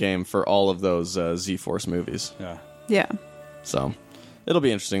changed the game for all of those Z-Force movies. Yeah. Yeah. So it'll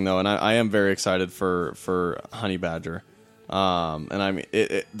be interesting though, and I am very excited for Honey Badger. And I mean,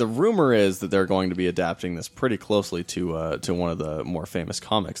 the rumor is that they're going to be adapting this pretty closely to one of the more famous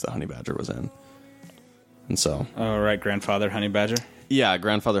comics that Honey Badger was in. And so, Oh, right. Grandfather Honey Badger. yeah,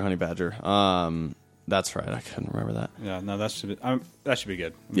 Grandfather Honey Badger. That's right. I couldn't remember that. Yeah, no, that should be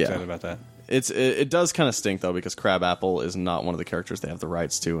good. I'm Yeah. excited about that. It does kind of stink though because Crabapple is not one of the characters they have the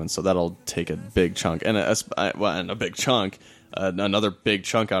rights to, and so that'll take a big chunk and a big chunk. Another big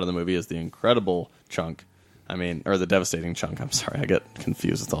chunk out of the movie is the Incredible chunk. I mean, or the Devastating chunk. I'm sorry, I get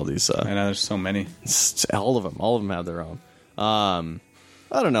confused with all these. I know there's so many. All of them have their own.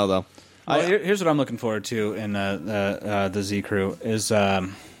 I don't know though. Well, here's what I'm looking forward to in the Z Crew is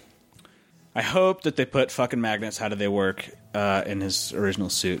I hope that they put fucking Magnus. How do they work in his original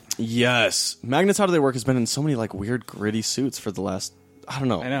suit? Yes, Magnus. How do they work? Has been in so many like weird gritty suits for the last. I don't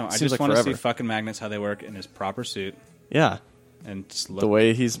know. I know. I Seems just like want to forever. see fucking Magnus. How they work in his proper suit Yeah, and just look, the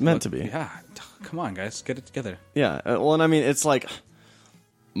way he's meant to be. Yeah, come on, guys, get it together. Yeah. Well, and I mean, it's like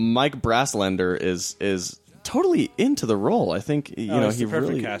Mike Brasslander is totally into the role. I think He's he the perfect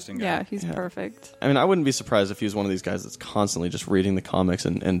really. casting guy. Yeah, he's perfect. I mean, I wouldn't be surprised if he was one of these guys that's constantly just reading the comics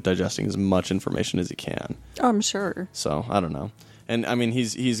and digesting as much information as he can. Oh, I'm sure. So I don't know. And I mean,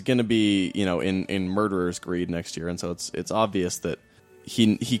 he's going to be, in Murderer's Greed next year, and so it's obvious that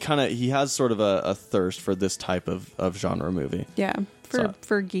he has sort of a thirst for this type of genre movie. Yeah,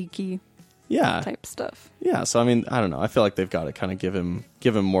 for geeky Yeah. type stuff. Yeah, so I mean, I don't know. I feel like they've got to kind of give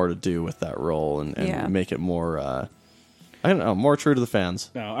him more to do with that role and Yeah. make it more I don't know, more true to the fans.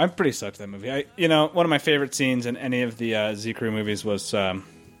 No, I'm pretty stoked with that movie. One of my favorite scenes in any of the Z Crew movies was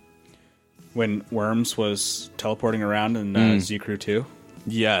when Worms was teleporting around in Z Crew 2.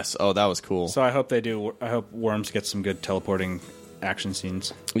 Yes. Oh, that was cool. So I hope I hope Worms gets some good teleporting action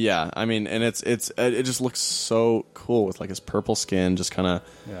scenes. Yeah, I mean, and it just looks so cool with like his purple skin, just kind of.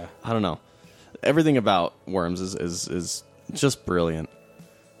 Yeah. I don't know. Everything about Worms is just brilliant,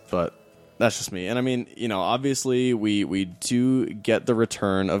 but that's just me. And I mean, obviously we do get the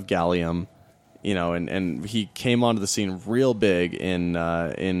return of Gallium, and he came onto the scene real big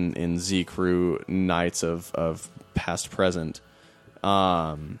in Z Crew Nights of Past Present.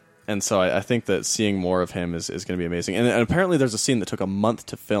 And so I think that seeing more of him is going to be amazing. And apparently there's a scene that took a month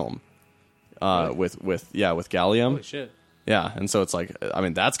to film with Gallium. Holy shit. Yeah, and so it's like, I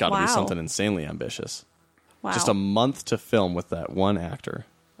mean, that's got to be Wow. something insanely ambitious. Wow. Just a month to film with that one actor.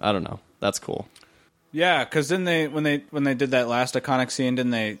 I don't know. That's cool. Yeah, because then when they did that last iconic scene,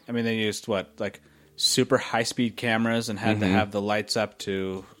 didn't they? I mean, they used like super high speed cameras and had to have the lights up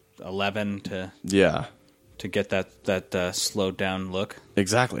to 11 Yeah, to get that slowed down look.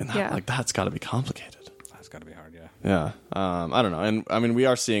 exactly. And Yeah. that's got to be complicated. That's got to be hard, yeah. Yeah, I don't know. And I mean, we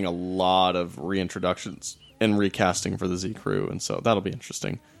are seeing a lot of reintroductions and recasting for the Z Crew, and so that'll be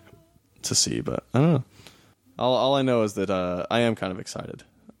interesting to see. But I don't know. All I know is that I am kind of excited.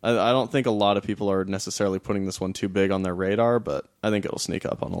 I don't think a lot of people are necessarily putting this one too big on their radar, but I think it'll sneak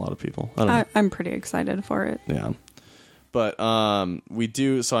up on a lot of people. I don't know. I'm pretty excited for it. Yeah. But we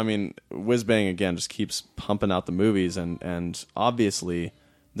do, so I mean, Whiz Bang again just keeps pumping out the movies, and obviously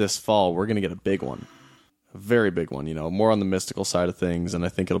this fall we're going to get a big one. A very big one, more on the mystical side of things, and I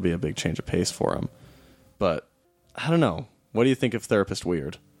think it'll be a big change of pace for him. But I don't know. What do you think of Therapist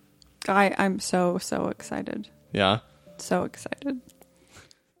Weird? I'm so excited. Yeah? So excited.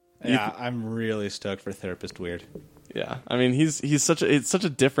 Yeah, I'm really stoked for Therapist Weird. Yeah. I mean, it's such a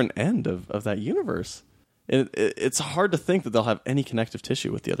different end of that universe. It's hard to think that they'll have any connective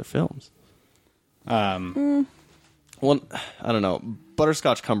tissue with the other films. Well, I don't know.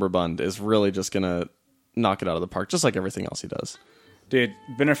 Butterscotch Cumberbund is really just going to knock it out of the park, just like everything else he does. Dude,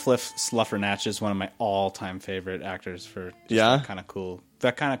 Binnerfliff Sluffernatch is one of my all-time favorite actors for just Yeah? that kind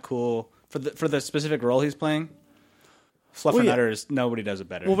of cool for the specific role he's playing. Well, yeah. Fluffernutter nobody does it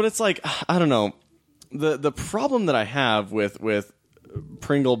better. Well, but it's like, I don't know. The problem that I have with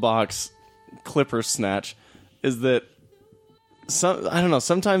Pringlebox Clipper Snatch is that I don't know,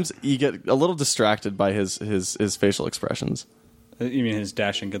 sometimes you get a little distracted by his facial expressions. You mean his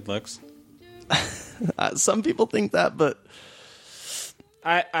dashing good looks? Some people think that, but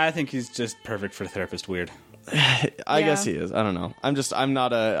I think he's just perfect for Therapist Weird. I guess he is. I don't know. I'm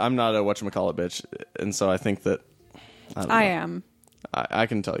not a whatchamacallit bitch, and so I think that I am. I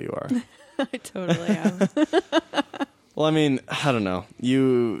can tell you are. I totally am. Well, I mean, I don't know.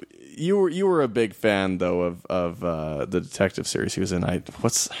 You were a big fan though of the detective series he was in.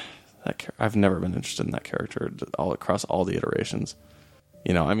 What's that? I've never been interested in that character all across all the iterations.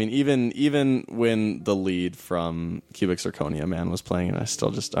 I mean, even when the lead from Cubic Zirconia Man was playing it,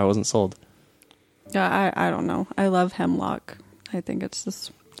 I wasn't sold. Yeah, I don't know. I love Hemlock. I think it's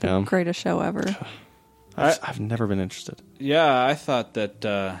just the greatest show ever. I've never been interested. Yeah, I thought that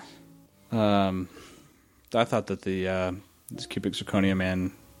this Cubic Zirconia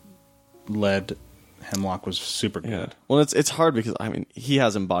Man led Hemlock was super good. Yeah. Well, it's hard because I mean he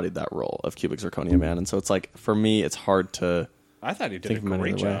has embodied that role of Cubic Zirconia Man, and so it's like for me it's hard to. I thought he did Think a of him any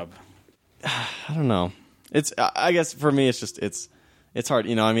great other way. job. I don't know. I guess for me it's just it's hard.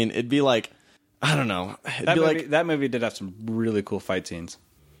 I mean it'd be like I don't know. That movie did have some really cool fight scenes.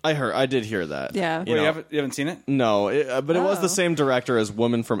 I did hear that. Yeah. You haven't seen it? No, but it was Oh. the same director as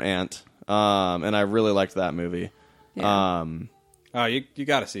Woman from Ant, and I really liked that movie. Yeah. Oh, you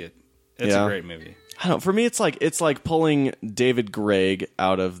got to see it. It's Yeah. a great movie. I don't. For me, it's like pulling David Gregg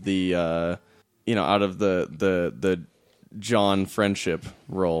out of the out of the John friendship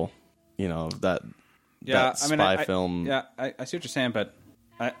role. That spy film. Yeah, I see what you're saying, but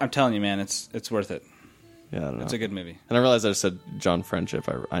I'm telling you, man, it's worth it. Yeah, I don't know. It's a good movie. And I realized I just said John Friendship.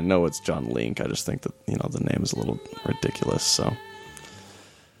 I know it's John Link. I just think that the name is a little ridiculous. So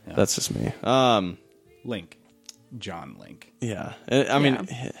that's just me. Link. John Link. Yeah. I mean,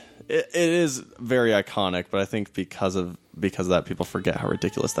 It is very iconic, but I think because of that, people forget how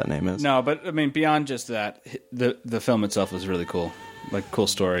ridiculous that name is. No, but I mean, beyond just that, the film itself was really cool. Like, cool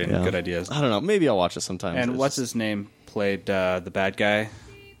story and Yeah. good ideas. I don't know. Maybe I'll watch it sometime. And It's what's just- his name played the bad guy?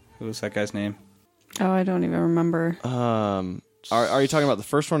 Who was that guy's name? Oh, I don't even remember. Are you talking about the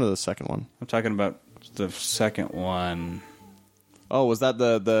first one or the second one? I'm talking about the second one. Oh, was that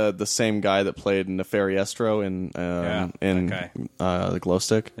the same guy that played Nefariestro in that the glow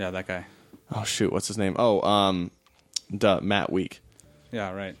stick? Yeah, that guy. Oh shoot, what's his name? Matt Week.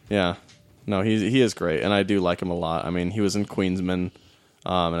 Yeah, right. Yeah, no, he is great, and I do like him a lot. I mean, he was in Queensman,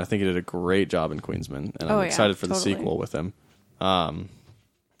 and I think he did a great job in Queensman, and I'm Oh, yeah, excited for the totally. sequel with him.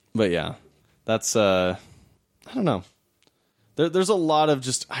 But yeah, that's I don't know. There's a lot of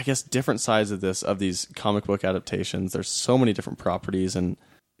just, I guess, different sides of these comic book adaptations. There's so many different properties, and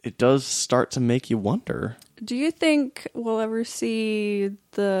it does start to make you wonder. Do you think we'll ever see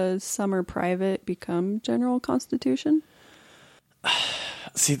the Summer Private become General Constitution?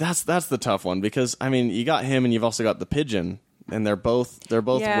 See, that's the tough one, because I mean, you got him, and you've also got the Pigeon, and they're both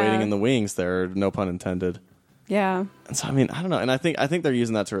Yeah. waiting in the wings there, no pun intended. Yeah. And so I mean, I don't know, and I think they're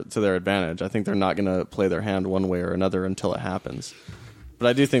using that to their advantage. I think they're not going to play their hand one way or another until it happens. But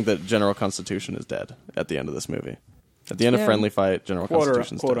I do think that General Constitution is dead at the end of this movie. At the end of Yeah. Friendly Fight, General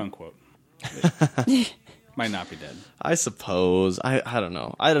Constitution's Quote dead. unquote. Might not be dead. I suppose. I don't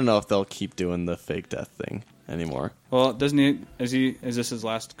know. I don't know if they'll keep doing the fake death thing anymore. Well, doesn't he? Is this his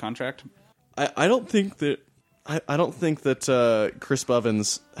last contract? I don't think that I don't think that Chris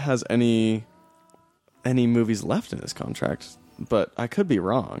Bevins has any movies left in his contract, but I could be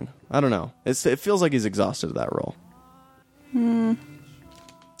wrong. I don't know. It feels like he's exhausted of that role.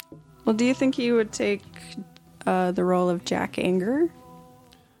 Well, do you think he would take the role of Jack Anger?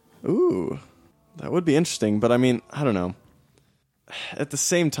 Ooh, that would be interesting, but I mean, I don't know. At the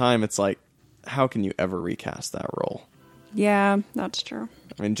same time, it's like, how can you ever recast that role? Yeah, that's true.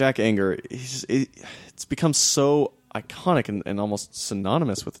 I mean, Jack Anger, it's become so iconic and almost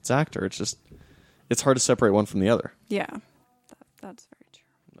synonymous with its actor. It's hard to separate one from the other. Yeah, that's very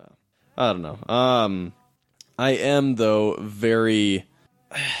true. I don't know. I am, though, very...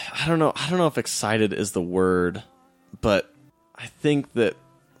 I don't know if excited is the word, but I think that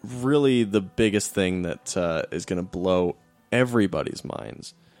really the biggest thing that is going to blow everybody's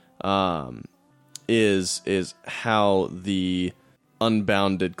minds is how the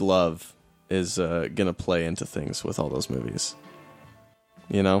unbounded glove is going to play into things with all those movies.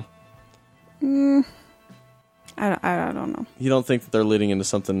 You know? I don't know. You don't think that they're leading into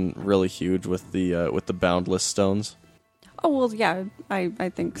something really huge with the boundless stones? Oh well, yeah, I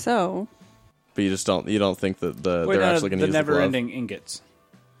think so. But you don't think that they're Wait, actually going to use the glove? never-ending ingots.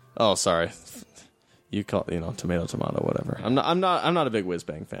 Oh, sorry. You call tomato, whatever. I'm not a big Whiz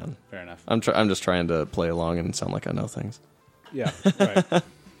Bang fan. Fair enough. I'm just trying to play along and sound like I know things. Yeah, right.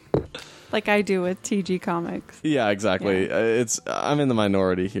 Like I do with TG Comics. Yeah, exactly. Yeah. I'm in the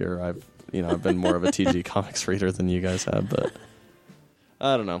minority here. I've been more of a TG Comics reader than you guys have, but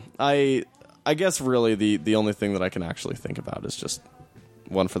I don't know. I guess really the only thing that I can actually think about is just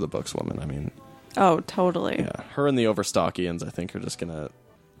One for the Books woman. I mean, Oh, totally. yeah, her and the Overstockians, I think, are just gonna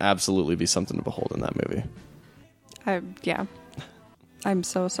absolutely be something to behold in that movie. I'm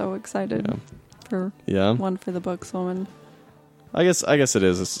so excited Yeah. for Yeah, One for the Books woman. I guess it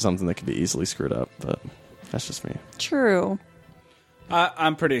is something that could be easily screwed up, but that's just me. True.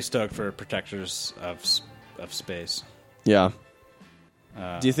 I'm pretty stoked for Protectors of Space. Yeah.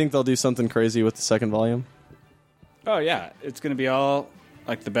 Do you think they'll do something crazy with the second volume? Oh yeah, it's going to be all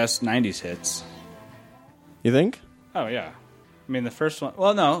like the best '90s hits. You think? Oh yeah, I mean the first one.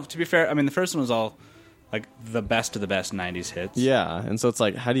 Well, no, to be fair, I mean the first one was all like the best of the best '90s hits. Yeah, and so it's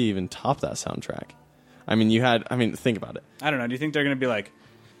like, how do you even top that soundtrack? I mean, think about it. I don't know. Do you think they're going to be like?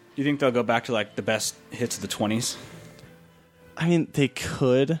 Do you think they'll go back to like the best hits of the '20s? I mean, they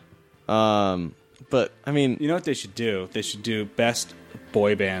could, but I mean, You know what they should do? They should do best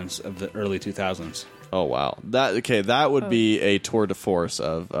boy bands of the early 2000s. oh wow, that would be a tour de force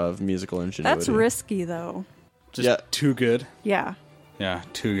of musical ingenuity. That's risky though. Just Yeah. too good. Yeah. Yeah,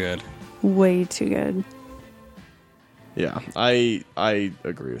 too good. Way too good. Yeah, I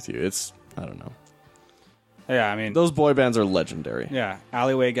agree with you. I don't know. Yeah, I mean, Those boy bands are legendary. yeah,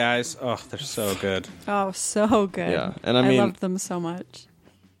 Alleyway Guys. Oh, they're so good. Oh, so good. Yeah, and I mean- loved them so much.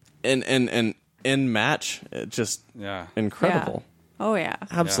 And in match, just Yeah. incredible. Oh yeah.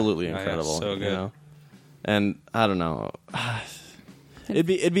 Absolutely Yeah, incredible. so good. You know? And I don't know.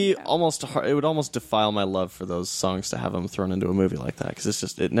 It'd be almost hard, it would almost defile my love for those songs to have them thrown into a movie like that,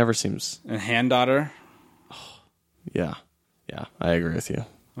 because it never seems. And Hand Daughter. Yeah, I agree with you.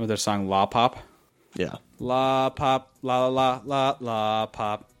 With their song La Pop. Yeah. La Pop, la la la la la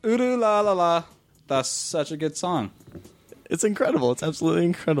pop. Oodoo la la la. That's such a good song. It's incredible. It's absolutely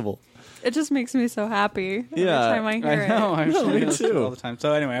incredible. It just makes me so happy every Yeah, time I hear I know. it. I'm No, sure me I listen to it too. all the time.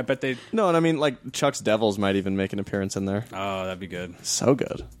 So anyway, I bet they. No, and I mean, like, Chuck's Devils might even make an appearance in there. Oh, that'd be good. So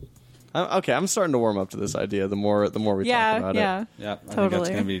good. Okay, I'm starting to warm up to this idea the more we Yeah, talk about yeah. Yeah, I think Totally. that's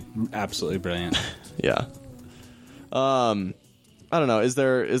going to be absolutely brilliant. it. Yeah. I don't know. Is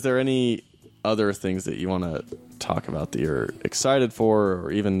there any other things that you want to talk about that you're excited for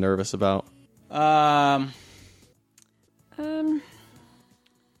or even nervous about? Well,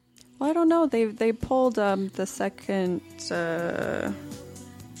 I don't know. They pulled the second.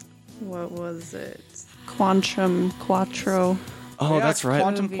 What was it? Quantum Quattro. Oh, Yeah, that's right.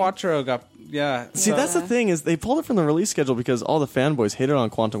 Quantum Movie. Quattro got. Yeah. See, that's the thing is they pulled it from the release schedule because all the fanboys hated on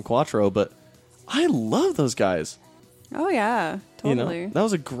Quantum Quattro, but I love those guys. Oh yeah, totally. You know, that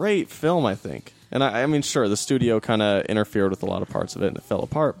was a great film, I think. And I mean, sure, the studio kind of interfered with a lot of parts of it and it fell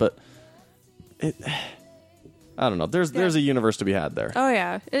apart, but I don't know. There's a universe to be had there. Oh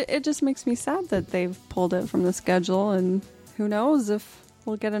yeah, it just makes me sad that they've pulled it from the schedule, and who knows if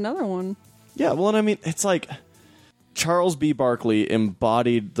we'll get another one. Yeah, well, and I mean, it's like Charles B. Barkley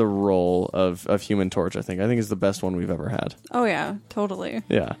embodied the role of Human Torch. I think is the best one we've ever had. Oh yeah, totally,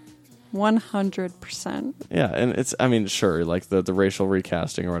 Yeah. 100%. Yeah, and it's, I mean, sure, like the racial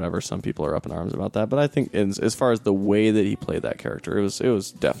recasting or whatever, some people are up in arms about that, but I think as far as the way that he played that character, it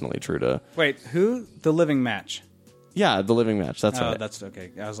was definitely true to, Wait, who? The Living Match. yeah, the living match, that's Oh, right. that's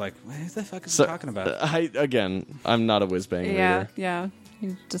okay. I was like, what the fuck is So, he talking about? I'm not a whiz-bang Yeah, reader. yeah.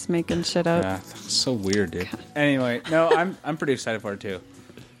 You're just making shit up. Yeah, so weird, dude. Anyway, no, I'm pretty excited for it too.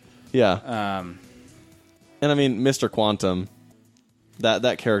 Yeah. And I mean, Mr. Quantum,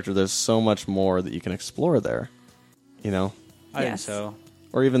 that character, there's so much more that you can explore there, you know? I think Yes. so.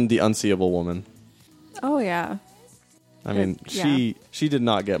 Or even the Unseeable Woman. Oh yeah. I mean, Yeah. she did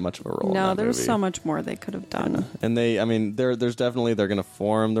not get much of a role in No, that there's movie. so much more they could have done. And there's definitely, they're going to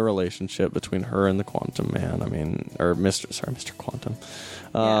form the relationship between her and the Quantum Man. I mean, or Mr. Quantum.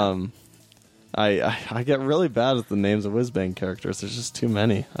 I get really bad with the names of whiz-bang characters. There's just too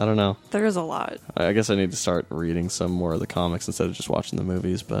many. I don't know. There is a lot. I guess I need to start reading some more of the comics instead of just watching the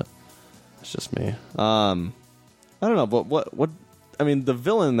movies, but it's just me. I don't know, but what I mean, the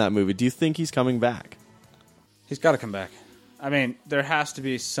villain in that movie, do you think he's coming back? He's got to come back. I mean, there has to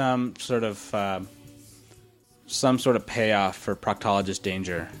be some sort of payoff for Proctologist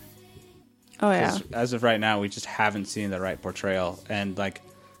Danger. Oh yeah. 'Cause as of right now, we just haven't seen the right portrayal, and like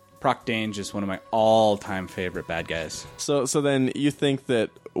Proc Dange is one of my all-time favorite bad guys. So then you think that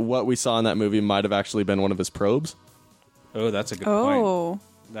what we saw in that movie might have actually been one of his probes? Oh, that's a good point. Oh,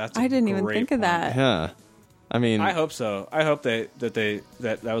 That's a I didn't even great think of point. that. Yeah. I mean, I hope so. I hope that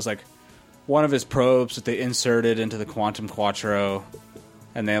was like one of his probes that they inserted into the Quantum Quattro,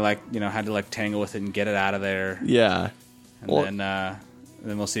 and they had to tangle with it and get it out of there, yeah. and Well-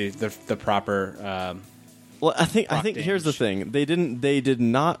 then we'll see the proper. Well, I think Proc here's the Dange. thing. They did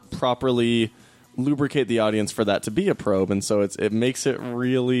not properly lubricate the audience for that to be a probe, and so it makes it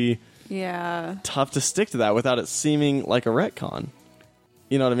really Yeah. tough to stick to that without it seeming like a retcon.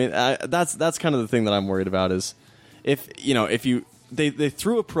 You know what I mean? That's kind of the thing that I'm worried about is if they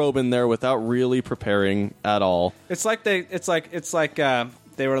threw a probe in there without really preparing at all. It's like they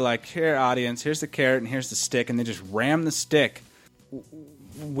were like, here, audience, here's the carrot and here's the stick, and they just ram the stick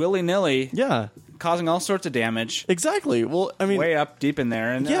willy nilly, Yeah, causing all sorts of damage exactly. Well, I mean, way up deep in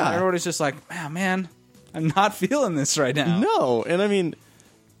there, and Yeah. everybody's just like, man, I'm not feeling this right now. no, and I mean,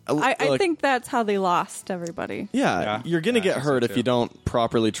 I think that's how they lost everybody. yeah, you're gonna I get think so hurt if too. you don't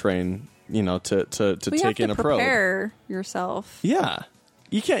properly train. To We have take to in a probe. prepare yourself. Yeah,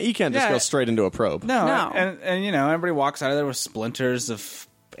 you can't just Yeah. go straight into a probe. No, No. and everybody walks out of there with splinters of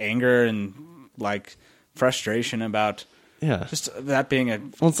anger and frustration about Yeah, just that being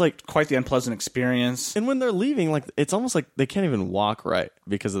well, it's like, quite the unpleasant experience. and when they're leaving, like it's almost like they can't even walk right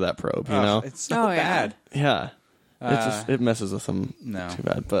because of that probe. You know? It's so Oh, yeah. bad. Yeah, it messes with them. No. Too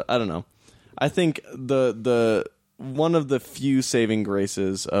bad, but I don't know. I think the one of the few saving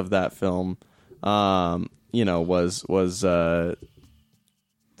graces of that film, was The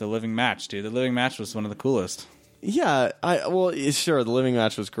Living Match, dude. The Living Match was one of the coolest. yeah. Sure, the living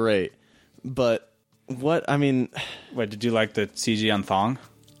match was great, but what I mean, Wait, did you like the CG on Thong?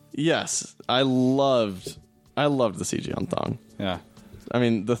 yes, I loved the CG on Thong. Yeah. I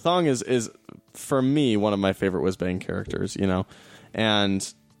mean, the Thong is for me one of my favorite whiz-bang characters,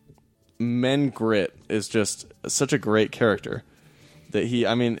 and Men Grit is just such a great character that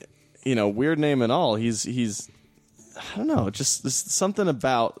weird name and all, he's I don't know, just there's something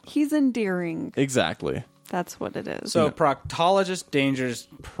about He's endearing. exactly. That's what it is. So proctologist Danger's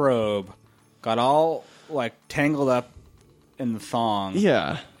probe got all like tangled up in the thong.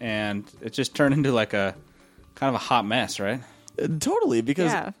 Yeah, And it just turned into like a kind of a hot mess, right? totally.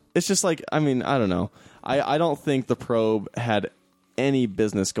 Because Yeah. it's just like, I mean, I don't know. I don't think the probe had any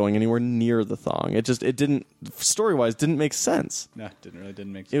business going anywhere near the thong. It didn't, story wise, didn't make sense. No,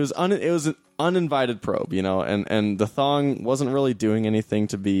 didn't make sense. It was an uninvited probe, you know, and the thong wasn't really doing anything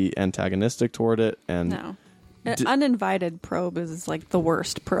to be antagonistic toward it. And No. An uninvited probe is like the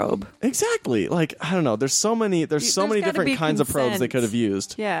worst probe. exactly, like I don't know. There's so many There's different gotta be kinds of probes they consent. could have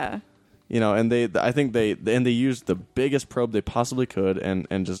used. Yeah. You know, and I think they used the biggest probe they possibly could,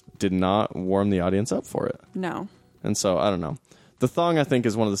 and just did not warm the audience up for it. No. And so I don't know. The thong, I think,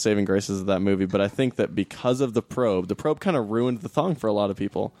 is one of the saving graces of that movie, but I think that because of the probe kind of ruined the thong for a lot of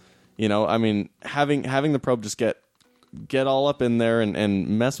people. You know, I mean, having the probe just get all up in there and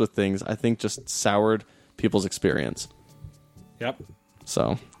mess with things, I think just soured people's experience. Yep.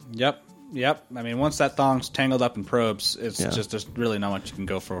 So Yep. I mean, once that thong's tangled up in probes, it's Yeah. just there's really not much you can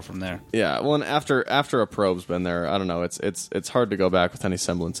go for from there. yeah, well, and after a probe's been there, I don't know, it's hard to go back with any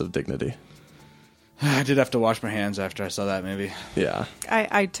semblance of dignity. I did have to wash my hands after I saw that movie. Yeah,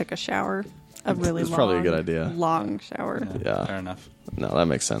 I took a shower. A really It's long, probably a good idea. long shower. Yeah. Fair enough. no, that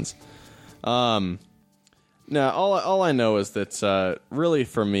makes sense. Now all I know is that really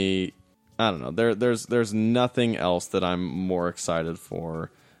for me, I don't know. There's nothing else that I'm more excited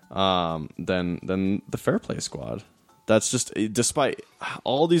for than the Fair Play Squad. That's just, despite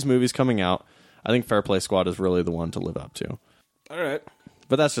all these movies coming out, I think Fair Play Squad is really the one to live up to. All right.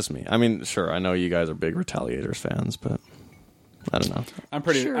 But that's just me. I mean, sure, I know you guys are big Retaliators fans, but I don't know.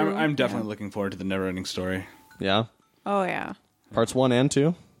 True, I'm definitely yeah. looking forward to the Neverending Story. Yeah, Oh yeah. parts 1 and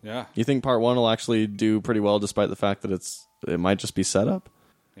 2. Yeah. You think part 1 will actually do pretty well, despite the fact that it might just be set up?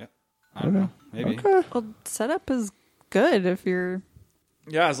 Yeah. I don't know. Maybe. Well, setup is good if you're.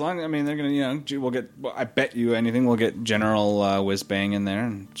 Yeah, as long I mean they're gonna we'll get I bet you anything we'll get General Whiz Bang in there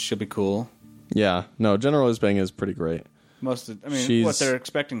and she'll be cool. Yeah, no, General Isbang is pretty great. What they're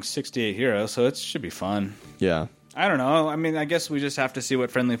expecting 68 heroes, so it should be fun. Yeah. I don't know. I mean, I guess we just have to see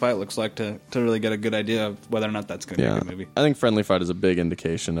what Friendly Fight looks like to really get a good idea of whether or not that's going to be a good movie. I think Friendly Fight is a big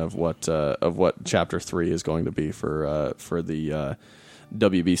indication of what Chapter 3 is going to be for the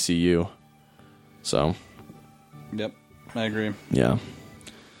WBCU. So, Yep, I agree. yeah.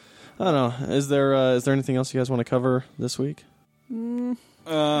 I don't know. Is there anything else you guys want to cover this week?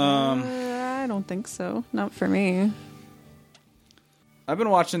 I don't think so. Not for me. I've been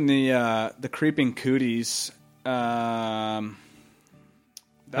watching the Creeping Cooties. That's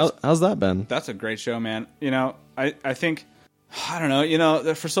How's that been? that's a great show, man. I think I don't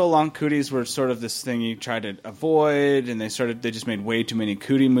know. For so long, cooties were sort of this thing you tried to avoid, and they just made way too many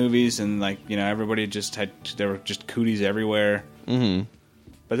cootie movies, and everybody there were just cooties everywhere. Mm-hmm.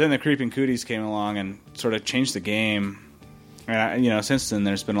 But then the Creeping Cooties came along and sort of changed the game. And since then,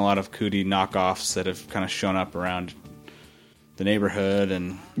 there's been a lot of cootie knockoffs that have kind of shown up around the neighborhood,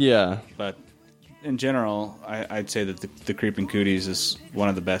 Yeah. but in general, I'd say that the Creeping Cooties is one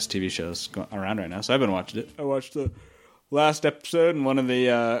of the best TV shows around right now. So I've been watching it. I watched the last episode, and one of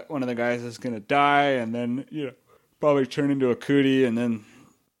the guys is going to die, and then probably turn into a cootie, and then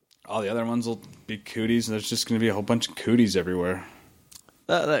all the other ones will be cooties, and there's just going to be a whole bunch of cooties everywhere.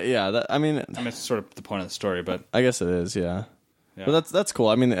 I mean, it's sort of the point of the story, but I guess it is, yeah. yeah. But that's cool.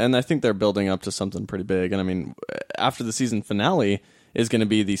 I mean, and I think they're building up to something pretty big. And I mean, after the season finale is going to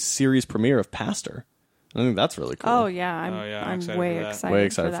be the series premiere of Pastor. I think that's really cool. Oh yeah, I'm excited way for that. excited. Way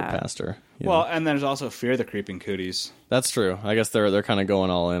excited for that. Pastor. Yeah. Well, and there's also Fear the Creeping Cooties. That's true. I guess they're kind of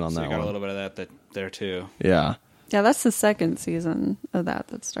going all in on So that you got one. a little bit of that there too. Yeah. Yeah, that's the second season of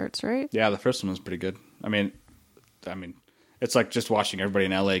that starts, right? Yeah, the first one was pretty good. I mean, it's like just watching everybody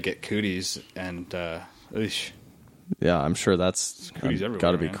in LA get cooties, and eesh, Yeah, I'm sure that's cooties everywhere,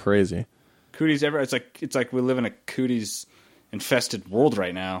 got to be man. crazy. cooties everywhere. It's like we live in a cooties infested world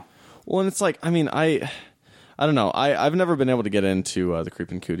right now. Well, and it's like, I mean, I don't know. I've never been able to get into the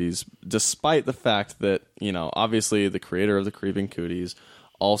Creeping Cooties, despite the fact that, obviously the creator of the Creeping Cooties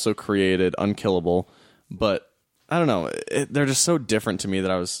also created Unkillable, but I don't know. They're just so different to me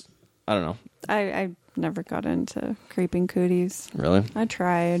that I don't know. I never got into Creeping Cooties. Really? I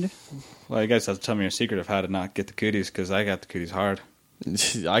tried. Well, you guys have to tell me your secret of how to not get the cooties, because I got the cooties hard.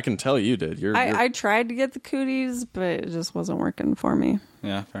 I can tell you did. I tried to get the Cooties, but it just wasn't working for me.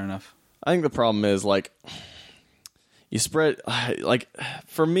 Yeah, fair enough. I think the problem is, like, you spread like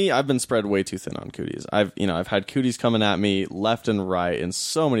for me, I've been spread way too thin on cooties. I've had cooties coming at me left and right in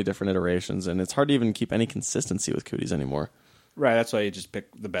so many different iterations, and it's hard to even keep any consistency with cooties anymore. Right, that's why you just pick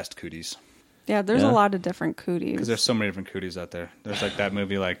the best cooties. Yeah, there's Yeah. a lot of different cooties. Because there's so many different cooties out there. There's like that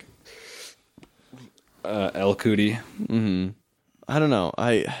movie like El Cootie. I don't know.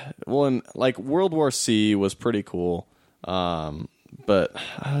 And like World War C was pretty cool, but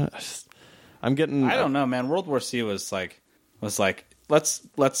I'm getting. I don't know, man. World War C was like let's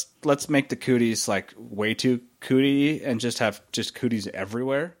make the cooties like way too cootie and just have just cooties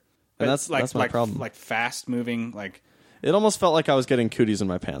everywhere. And that's my problem. Like fast moving, like It almost felt like I was getting cooties in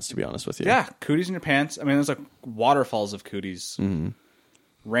my pants, to be honest with you. yeah, cooties in your pants. I mean, there's like waterfalls of cooties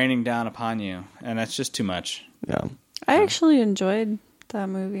raining down upon you, and that's just too much. Yeah. I actually enjoyed that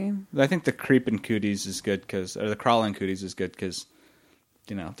movie. I think the creeping cooties is good or the crawling cooties is good because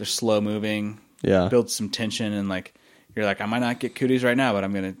they're slow moving. Yeah. Builds some tension and like you're like I might not get cooties right now, but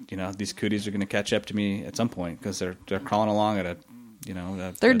I'm gonna these cooties are gonna catch up to me at some point because they're crawling along at a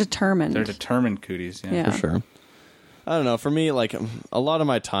They're determined. They're determined cooties. Yeah. Yeah. For sure. I don't know. For me, like a lot of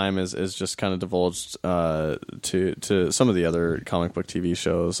my time is just kind of divulged to some of the other comic book TV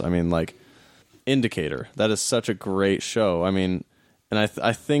shows. I mean, like Indicator. That is such a great show. I mean, and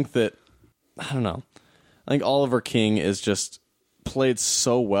I think that I don't know. I think Oliver King is just played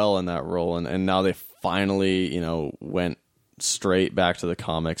so well in that role, and now they finally went straight back to the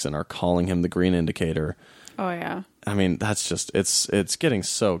comics and are calling him the Green Indicator. Oh yeah, I mean, that's just it's getting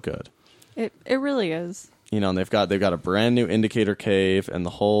so good. it really is. And they've got a brand new Indicator cave and the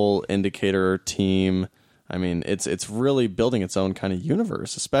whole Indicator team. I mean, it's really building its own kind of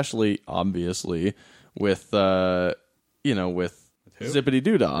universe, especially obviously with with Zippity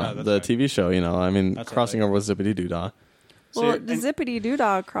Doodah, that's the right. TV show. I mean, That's crossing right. over with Zippity Doodah. Well, the Zippity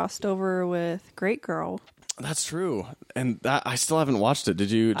Doodah crossed over with Great Girl. That's true, and that I still haven't watched it. Did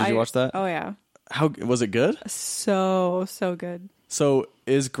you watch that? Oh yeah, How was it good? so good. So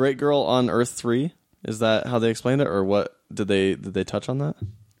is Great Girl on Earth 3? Is that how they explained it, or what? Did they touch on that?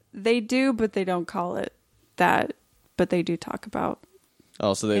 They do, but they don't call it that. But they do talk about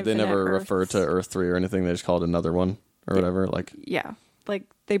Oh, so they Infinite never Earths. refer to Earth 3 or anything. They just call it another one or whatever. Like, yeah, like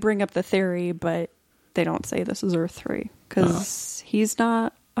they bring up the theory, but they don't say this is Earth 3 because he's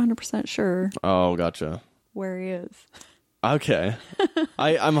not 100% sure oh, gotcha. where he is. Okay,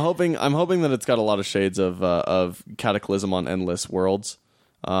 I'm hoping that it's got a lot of shades of Cataclysm on Endless Worlds.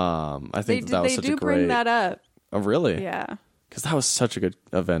 I think that was They such do a great. bring that up. Oh, really? Yeah, Because that was such a good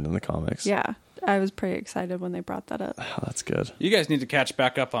event in the comics. yeah. I was pretty excited when they brought that up. Oh, that's good. You guys need to catch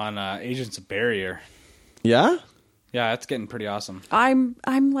back up on Agents of Barrier. Yeah. Yeah, it's getting pretty awesome. I'm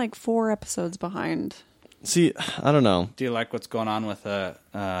like 4 episodes behind. See, I don't know. Do you like what's going on with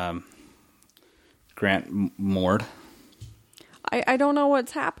Grant Mord? I don't know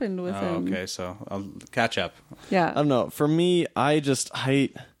what's happened with Oh, him. okay, so I'll catch up. Yeah. I don't know. For me,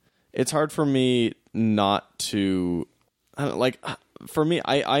 it's hard for me not to, for me,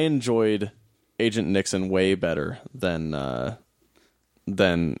 I enjoyed Agent Nixon way better than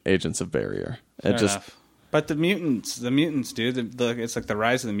Agents of Barrier. Fair enough. But the mutants, dude, it's like the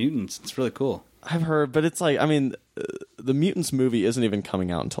rise of the mutants. It's really cool. I've heard, but it's like, I mean, the Mutants movie isn't even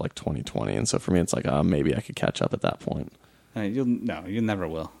coming out until like 2020, and so for me, it's like, maybe I could catch up at that point. You never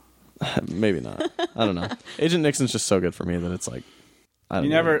will. Maybe not. I don't know. Agent Nixon's just so good for me that it's like, I don't You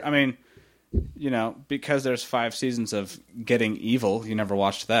know. never. I mean, because there's 5 seasons of Getting Evil. You never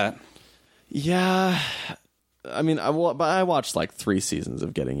watched that. Yeah. I mean, I watched like 3 seasons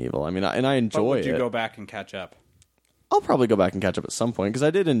of Getting Evil. I mean, and I But enjoy would you it. go back and catch up? I'll probably go back and catch up at some point because I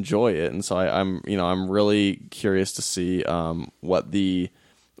did enjoy it, and so I'm really curious to see what the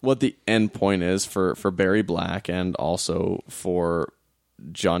end point is for Barry Black and also for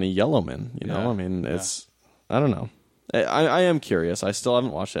Johnny Yellowman. Yeah. I mean, it's I don't know. I am curious. I still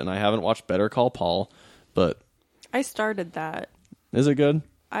haven't watched it, and I haven't watched Better Call Paul, but I started that. is it good?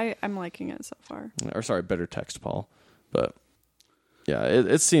 I'm liking it so far. Or sorry, Better Text Paul, but yeah,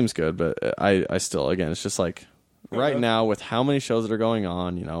 it seems good, but I still, again, it's just like right now with how many shows that are going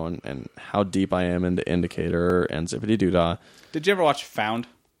on, and how deep I am into Indicator and Zippity Doodah. Did you ever watch Found?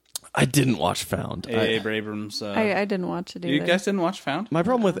 I didn't watch Found. A. Abrams. I didn't watch it either. You guys didn't watch Found? My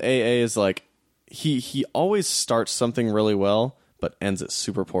problem with AA is like he always starts something really well but ends it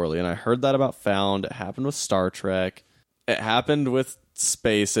super poorly, and I heard that about Found. It happened with Star Trek. It happened with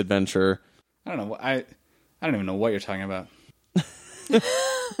Space Adventure. I don't know. I don't even know what you're talking about.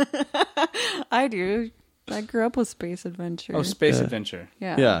 I do. I grew up with Space Adventure. Oh, Space Adventure.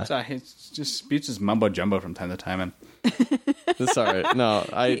 yeah. Yeah, So he just speaks his mumbo jumbo from time to time, and sorry. No,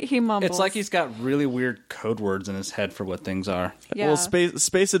 He mumbles. it's like he's got really weird code words in his head for what things are. Yeah. Well,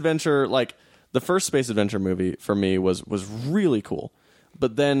 Space Adventure, like the first Space Adventure movie for me was really cool,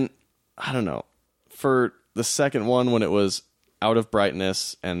 but then I don't know, for the second one when it was out of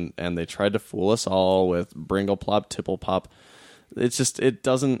brightness and they tried to fool us all with Bringle Plop Tipple Pop, it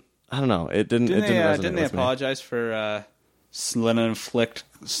doesn't. I don't know. It didn't. Didn't it didn't resonate they with me. apologize for slim and inflict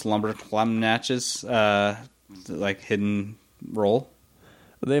slumber plum natches, like hidden role?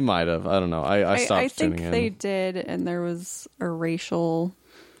 They might have. I don't know. I stopped I think tuning in. they did, and there was a racial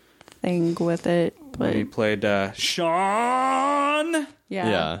thing with it. But He played Sean.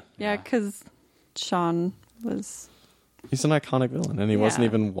 Yeah. yeah, because Sean was. He's an iconic villain, and he wasn't Yeah.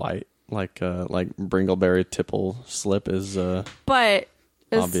 even white like Bringleberry Tipple Slip is But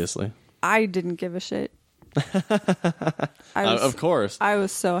it's- obviously. I didn't give a shit. Of course. I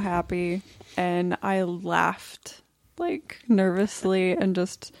was so happy, and I laughed like nervously and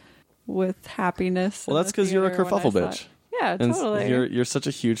just with happiness. Well, in that's the 'cause you're a theater when I kerfuffle saw bitch. it. Yeah, And totally. you're such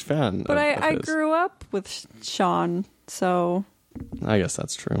a huge fan. But of I his. grew up with Sean, so I guess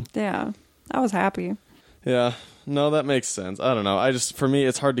that's true. yeah, I was happy. Yeah, no, that makes sense. I don't know. For me,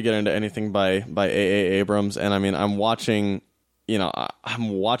 it's hard to get into anything by A.A. Abrams, and I mean, I'm watching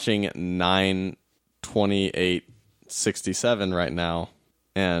 9/28/67 right now,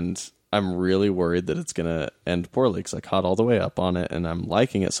 and I'm really worried that it's gonna end poorly because I caught all the way up on it, and I'm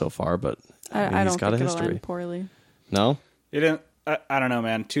liking it so far. But I mean, I he's don't got think a it'll history. end poorly. No, You didn't. I don't know,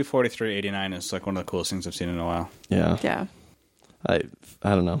 man. 243.89 is like one of the coolest things I've seen in a while. yeah, Yeah, I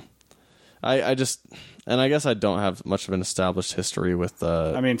don't know. I just, and I guess I don't have much of an established history with.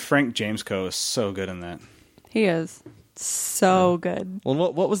 I mean, Frank James Co. is so good in that. he is so good.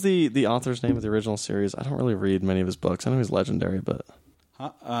 Well, what was the author's name of the original series? I don't really read many of his books. I know he's legendary, but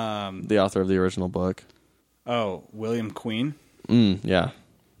the author of the original book. Oh, William Queen. Yeah.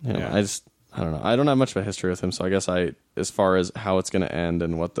 Yeah. I don't know. I don't have much of a history with him, so I guess as far as how it's going to end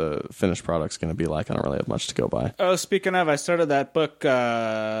and what the finished product's going to be like, I don't really have much to go by. Oh, speaking of, I started that book. It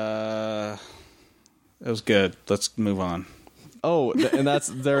was good. Let's move on. Oh, and that's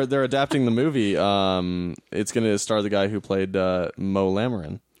they're adapting the movie. It's going to star the guy who played Mo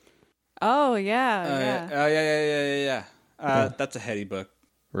Lamerin. Oh yeah, yeah. Yeah. That's a heady book.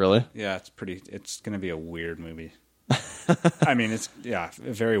 Really? Yeah, it's going to be a weird movie. I mean, it's a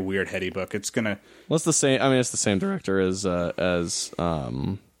very weird heady book. It's gonna. What's the same? I mean, it's the same director as I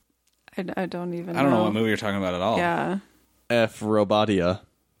don't even. I don't know what movie you're talking about at all. Yeah, F. Robadia.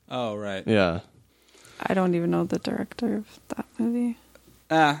 Oh right. Yeah. I don't even know the director of that movie.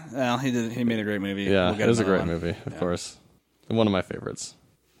 Well, he made a great movie. Yeah, We'll get it was a another great one. movie, of Yeah. course. And one of my favorites.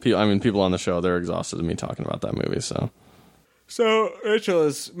 People on the show, they're exhausted of me talking about that movie, so. So, Rachel,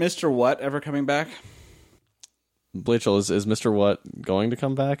 is Mr. What ever coming back? Blachel, is Mr. What going to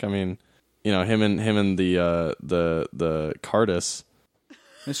come back? I mean, him and the Cardis.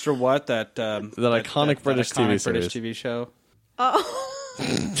 Mr. What, that iconic British TV iconic series. British TV show. Oh,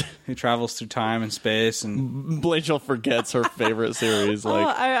 He travels through time and space, and Blachel forgets her favorite series. oh,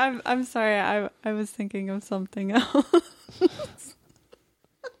 Like, I'm sorry. I was thinking of something else.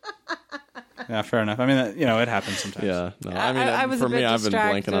 yeah, fair enough. I mean, it happens sometimes. yeah, no, I mean, I was for a me, bit I've been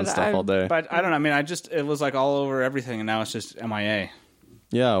blanking on distracted. stuff all day. But I don't know. I mean, it was like all over everything, and now it's just MIA.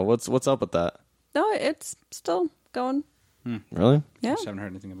 Yeah, what's up with that? No, it's still going. Really? Yeah, Just haven't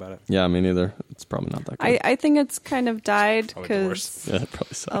heard anything about it. Yeah, me neither. It's probably not that good. I think it's kind of died Probably the worst. because Yeah, it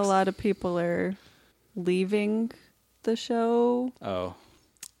probably sucks. a lot of people are leaving the show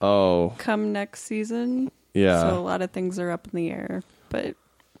Oh, come next season. yeah. So a lot of things are up in the air. But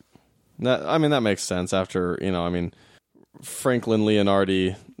That makes sense after, Franklin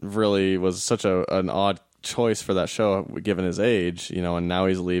Leonardi really was such an odd choice for that show given his age, and now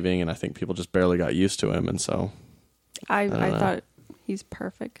he's leaving and I think people just barely got used to him and so I know. thought he's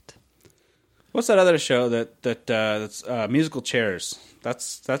perfect. What's that other show that's musical chairs?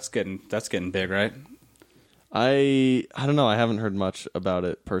 That's getting big, right? I don't know, I haven't heard much about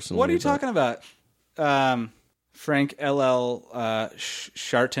it personally. What are you but- talking about? Frank L.L.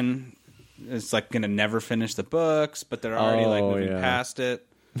 Sharton is like going to never finish the books, but they're already like Oh, moving yeah. past it.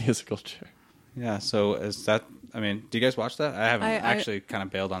 Musical chair. Yeah, so is that? I mean, do you guys watch that? I haven't I actually kind of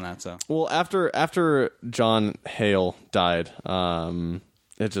bailed on that. So Well, after John Hale died,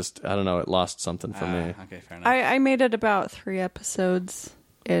 it just, I don't know, it lost something for me. okay, fair enough. I made it about 3 episodes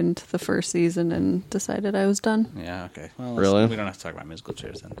into the first season and decided I was done. Yeah, okay. Well, Really? we don't have to talk about musical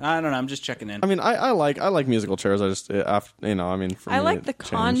chairs then. I don't know. I'm just checking in. I mean, I like musical chairs. I just, for I me, like it the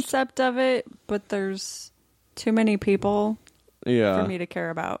changed. concept of it, but there's too many people Yeah, for me to care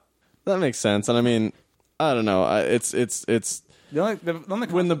about. that makes sense. And I mean, I don't know. It's the only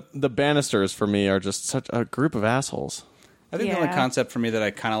when the Bannisters for me are just such a group of assholes. I think the only Yeah. concept for me that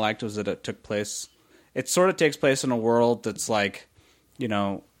I kind of liked was that it took place. It sort of takes place in a world that's like, you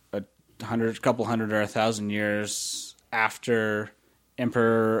know, couple hundred or 1,000 years after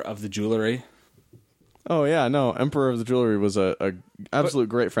Emperor of the Jewelry. Oh yeah, no, Emperor of the Jewelry was a absolute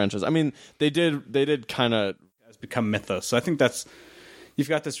great franchise. I mean, they did kind of. Has become mythos. So I think that's you've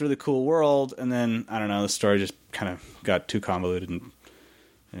got this really cool world, and then I don't know, the story just kind of got too convoluted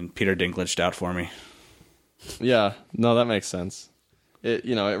and Peter Dinklaged out for me. Yeah, no, that makes sense. It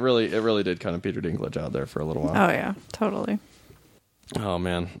really did kind of Peter Dinklage out there for a little while. Oh yeah, totally. Oh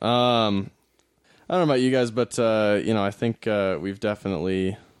man, I don't know about you guys, but I think we've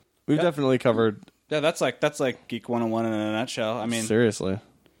definitely covered. Yeah, that's like Geek 101 in a nutshell. I mean, Seriously,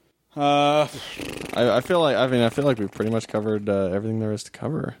 uh, I feel like we've pretty much covered everything there is to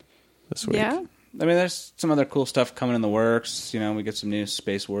cover this week. Yeah. I mean, there's some other cool stuff coming in the works. You know, we get some new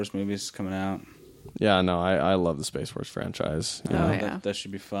Space Wars movies coming out. Yeah, no, I love the Space Force franchise. You Oh, know, yeah. That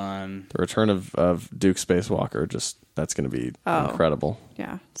should be fun. the return of Duke Spacewalker, that's going to be incredible.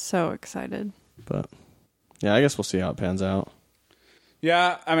 Yeah, so excited. But yeah, I guess we'll see how it pans out.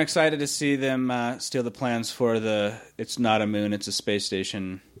 Yeah, I'm excited to see them steal the plans for the It's Not a Moon, It's a Space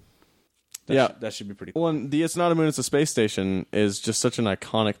Station. That should be pretty cool. Well, and the It's Not a Moon, It's a Space Station is just such an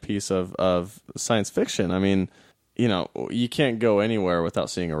iconic piece of science fiction. I mean, you know, you can't go anywhere without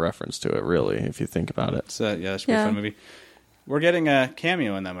seeing a reference to it, really, if you think about it. So, yeah, that should be a Yeah. fun movie. We're getting a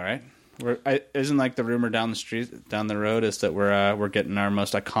cameo in them, right? Isn't like the rumor down the road is that we're getting our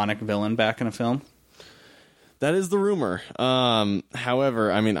most iconic villain back in a film? That is the rumor.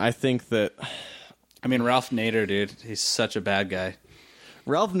 However, I mean, I think that I mean, Ralph Nader, dude, he's such a bad guy.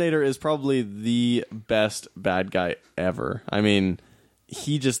 Ralph Nader is probably the best bad guy ever. I mean,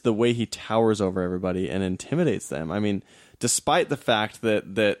 the way he towers over everybody and intimidates them. I mean, despite the fact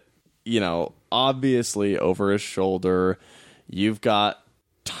that obviously over his shoulder, you've got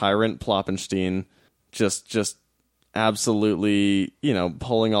Tyrant Ploppenstein just absolutely,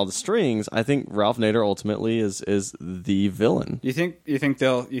 pulling all the strings. I think Ralph Nader ultimately is the villain. You think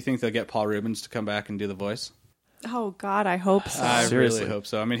they'll get Paul Rubens to come back and do the voice? Oh God, I hope so. I Seriously. really hope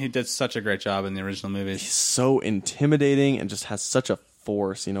so. I mean, he did such a great job in the original movies. He's so intimidating and just has such a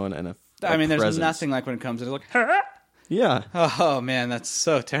force, and a I mean, there's presence. nothing like when it comes to like, Yeah. oh man, that's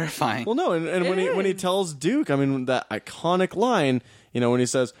so terrifying. Well, no, and when he tells Duke, I mean, that iconic line, when he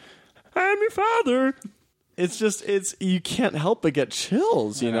says, "I'm your father," it's you can't help but get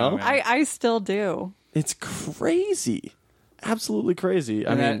chills, man. I still do. It's crazy. Absolutely crazy.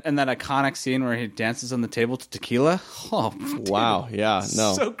 I mean, and that iconic scene where he dances on the table to tequila. Oh, dude, wow. Yeah.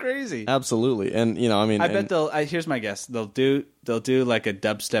 No. so crazy. Absolutely. And, I mean, I bet here's my guess. They'll do like a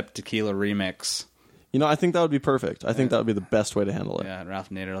dubstep tequila remix. I think that would be perfect. I think that would be the best way to handle it. Yeah, and Ralph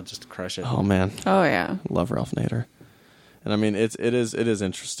Nader will just crush it. Oh, man. Oh yeah. Love Ralph Nader. And I mean, it is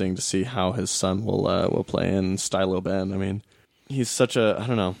interesting to see how his son will play in Stylo Ben. I mean, he's such I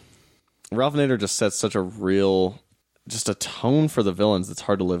don't know. Ralph Nader just sets such just a tone for the villains that's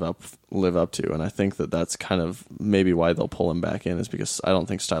hard to live up to, and I think that's kind of maybe why they'll pull him back in, is because I don't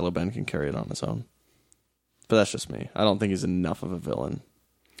think Stylo Ben can carry it on his own. But that's just me. I don't think he's enough of a villain.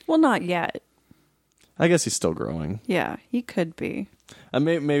 Well, not yet. I guess he's still growing. Yeah, he could be. And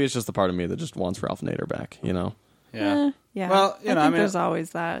maybe it's just the part of me that just wants Ralph Nader back. Yeah. Yeah. Well, I think there's always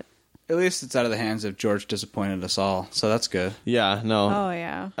that. At least it's out of the hands of George Disappointed Us All, so that's good. Yeah, no. Oh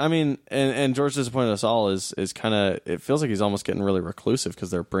yeah. I mean, and George Disappointed Us All is kind of, it feels like he's almost getting really reclusive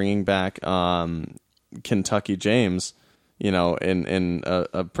because they're bringing back Kentucky James, in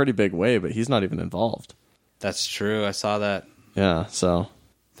a pretty big way, but he's not even involved. That's true. I saw that. Yeah, so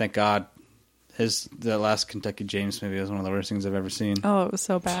Thank God. The last Kentucky James movie was one of the worst things I've ever seen. Oh, it was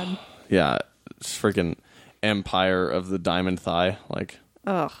so bad. yeah, it's freaking Empire of the Diamond Thigh, like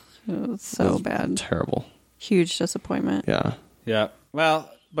Ugh, it was so bad. terrible. Huge disappointment. Yeah, Yeah.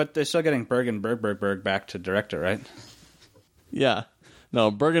 Well, but they're still getting Berg back to direct it, right? yeah. No,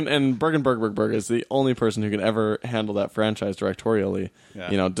 Bergenberg is the only person who can ever handle that franchise directorially.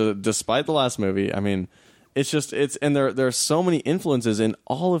 Yeah. Despite the last movie, I mean, and there are so many influences in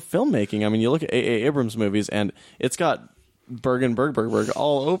all of filmmaking. I mean, you look at A.A. Abrams movies, and it's got Berg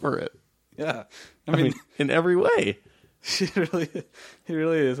all over it. Yeah. I mean, in every way. he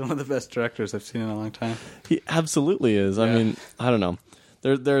really is one of the best directors I've seen in a long time. He absolutely is. I Yeah. mean, I don't know.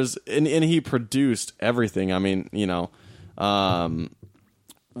 There's and he produced everything. I mean,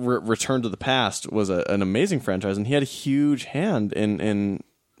 Return to the Past was an amazing franchise, and he had a huge hand in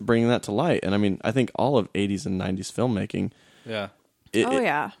bringing that to light. And I mean, I think all of 80s and 90s filmmaking, Yeah.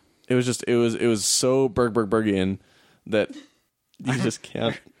 Yeah. it was just it was so Bergian that you just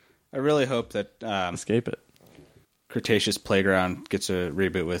can't I really hope that escape it. Cretaceous Playground gets a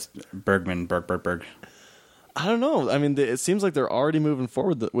reboot with Bergman, Berg. I don't know. I mean, it seems like they're already moving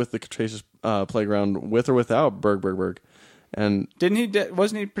forward with the Cretaceous Playground, with or without Berg. And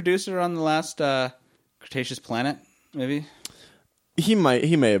Wasn't he producer on the last Cretaceous Planet? Maybe. he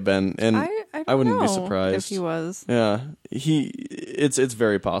may have been, and I don't wouldn't be know surprised if he was. Yeah, it's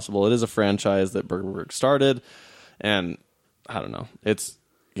very possible. It is a franchise that Berg started, and I don't know. It's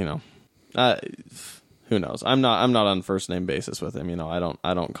who knows? I'm not on first name basis with him. You know, I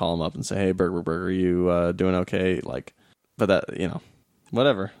don't call him up and say, "Hey, Berg, are you doing okay?" Like, but that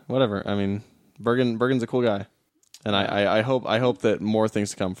whatever. I mean, Bergen's a cool guy, and I hope that more things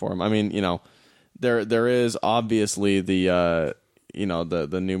to come for him. I mean, there is obviously the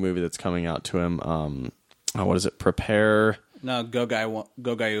the new movie that's coming out to him. What is it? Prepare. No, Go Guy Uno.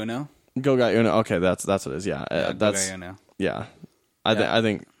 Go Guy Uno. Okay, that's what it is. Yeah, Go that's Guy Uno. yeah. I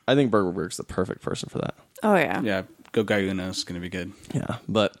think Berg's the perfect person for that. Oh, yeah. Yeah, Go Guy Uno's going to be good. Yeah,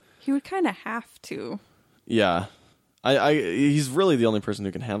 but He would kind of have to. yeah, he's really the only person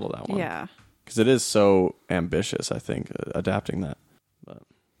who can handle that one. Yeah. Because it is so ambitious. I think adapting that, but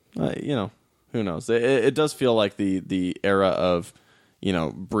who knows? It does feel like the era of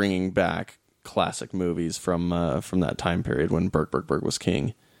bringing back classic movies from that time period when Berg was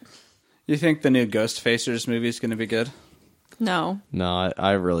king. You think the new Ghostfacers movie is going to be good? No. No,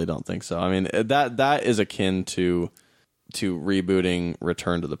 I really don't think so. I mean, that is akin to rebooting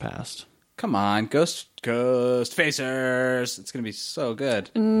Return to the Past. Come on, Ghostfacers! It's going to be so good.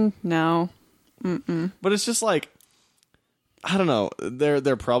 No. But it's just like, I don't know.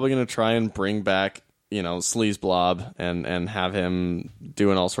 They're probably going to try and bring back Sleaze Blob and have him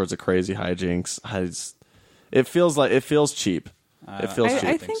doing all sorts of crazy hijinks. It feels cheap. It feels cheap.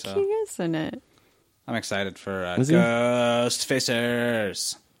 I think think so. he is in it. I'm excited for Is he?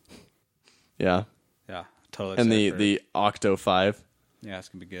 Ghostfacers. Yeah. Yeah, totally. And excited the Octo 5. yeah, it's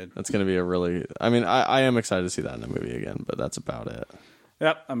going to be good. That's going to be a really... I mean, I am excited to see that in a movie again, but that's about it.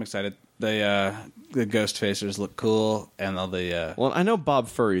 Yep, I'm excited. The Ghostfacers look cool, and all the Well, I know Bob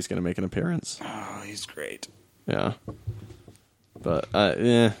Furry's going to make an appearance. oh, he's great. Yeah. But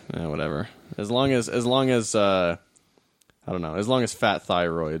whatever. As long as I don't know, as long as Fat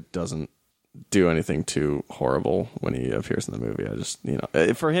Thyroid doesn't do anything too horrible when he appears in the movie, I just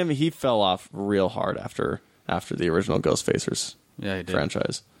for him, he fell off real hard after the original Ghostfacers Yeah, he did.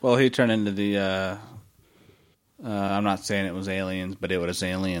 franchise. Well, he turned into the I'm not saying it was aliens, but it was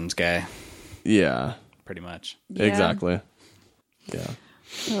aliens guy, Yeah. pretty much. Yeah. Exactly. Yeah.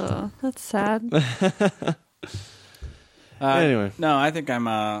 Oh, that's sad. Anyway. No, I think I'm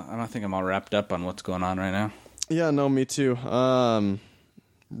all wrapped up on what's going on right now. Yeah, no, me too.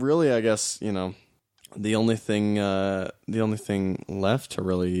 Really, I guess the only thing left to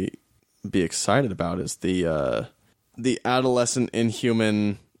really be excited about is the adolescent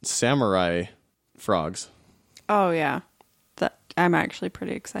inhuman samurai frogs. Oh, yeah. I'm actually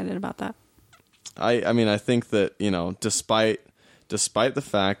pretty excited about that. I mean, I think that despite the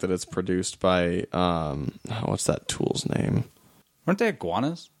fact that it's produced by what's that tool's name? Weren't they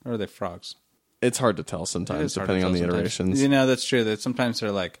iguanas or are they frogs? It's hard to tell It sometimes, is hard to depending on the tell sometimes. iterations. That's true. That sometimes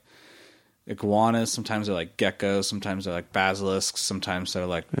they're like iguanas, sometimes they're like geckos, sometimes they're like basilisks, sometimes they're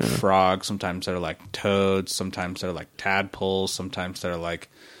like frogs, sometimes they're like toads, sometimes they're like tadpoles, sometimes they're like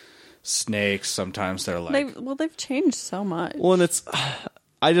snakes, sometimes they're like They've changed so much. Well, and it's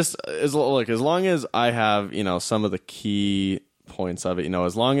as long as I have some of the key points of it,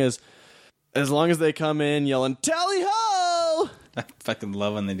 as long as they come in yelling "Tally ho!" I fucking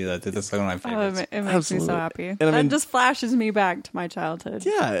love when they do that. That's one of my Oh, favorites. it makes Absolutely. me so happy. And I that mean- just flashes me back to my childhood.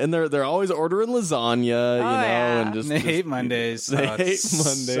 Yeah, and they're always ordering lasagna, yeah. and just They hate Mondays. They Oh, hate it's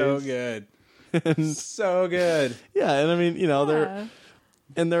Mondays. So good. So good. yeah, and I mean Yeah.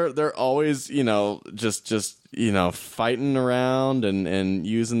 they're always just fighting around and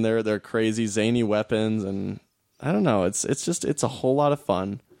using their crazy zany weapons, and I don't know, it's a whole lot of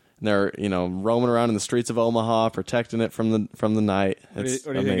fun. And they're roaming around in the streets of Omaha, protecting it from the night. What do you It's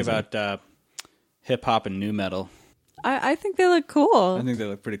think amazing. about hip hop and new metal? I think they look cool. I think they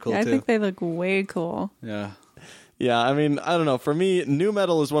look pretty cool I too. think they look way cool. Yeah. Yeah, I mean, I don't know. For me, new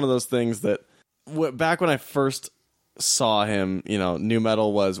metal is one of those things that back when I first saw him, new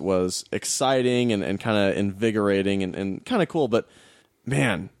metal was exciting and kind of invigorating and kind of cool. But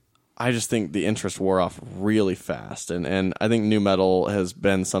man, I just think the interest wore off really fast. And I think new metal has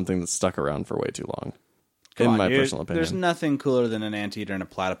been something that's stuck around for way too long. Come on, my dude. personal opinion. There's nothing cooler than an anteater and a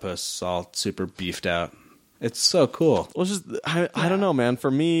platypus all super beefed out. It's so cool. Well, it's just I don't know, man. For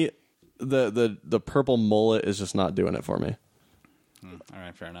me, the purple mullet is just not doing it for me. All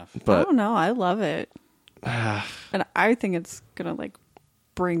right, fair enough. I But don't know. I love it. And I think it's going to like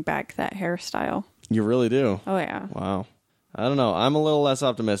bring back that hairstyle. you really do. Oh, yeah. Wow. I don't know. I'm a little less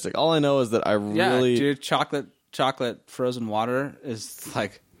optimistic. All I know is that I Yeah, really dude, chocolate frozen water is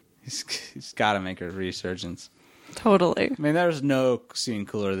like he's got to make a resurgence. Totally. I mean, there's no scene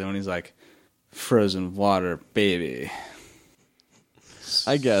cooler than when he's like, frozen water, baby.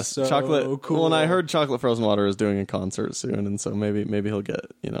 I guess So chocolate. cool. Well, and I heard Chocolate Frozen Water is doing a concert soon, and so maybe he'll get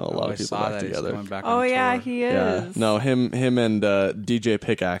a lot I of people saw back that. He's together. going back Oh, on yeah, tour. he Yeah, is. no, him and DJ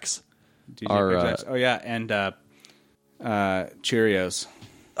Pickaxe. DJ Are, Pickaxe. Oh yeah, and Cheerios.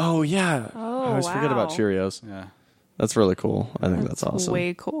 Oh yeah, Oh, I always forget about wow. Cheerios. Yeah, That's really cool. I think that's awesome.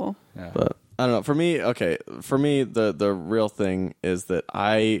 Way cool. yeah. But I don't know. For me, the real thing is that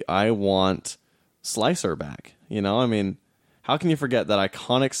I want Slicer back. You know, I mean, how can you forget that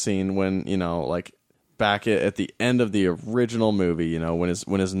iconic scene when, like back at the end of the original movie, when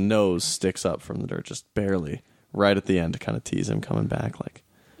his nose sticks up from the dirt, just barely, right at the end to kind of tease him coming back. Like,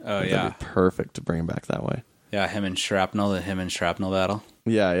 Oh that'd yeah, be perfect to bring him back that way. yeah. Him and Shrapnel battle.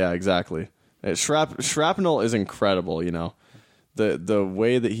 Yeah, exactly. Shrapnel is incredible. The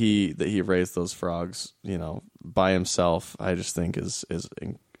way that he raised those frogs, by himself, I just think is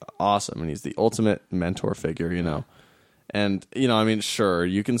awesome, and he's the ultimate mentor figure. And I mean, sure,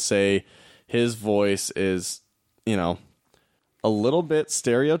 you can say his voice is, a little bit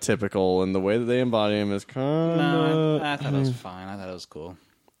stereotypical, and the way that they embody him is kind No, of. I thought it was fine. I thought it was cool.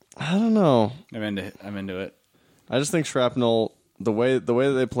 I don't know. I'm into it. I just think Shrapnel, the way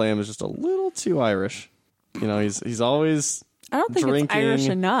that they play him is just a little too Irish. He's always. I don't think Drinking. it's Irish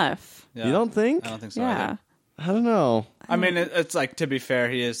enough. Yeah. You don't think? I don't think so. Yeah. I don't know. I mean, it's like, to be fair,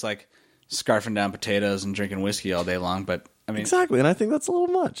 he is like scarfing down potatoes and drinking whiskey all day long. But I mean, Exactly, and I think that's a little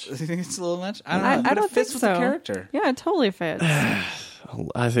much. do you think it's a little much? I don't know. I But don't it fits think with so. the character. Yeah, it totally fits.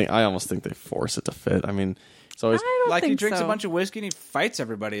 I almost think they force it to fit. I mean, it's always, I don't Like, think he drinks so. a bunch of whiskey and he fights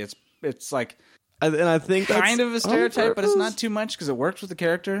everybody. It's like and I think that's kind of a on stereotype, but it's purpose. not too much because it works with the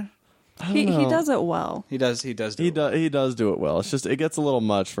character. He know. does it well. He does. He does do it well. It's just it gets a little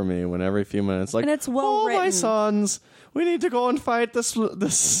much for me when every few minutes, like, And it's well oh, my written. sons, we need to go and fight this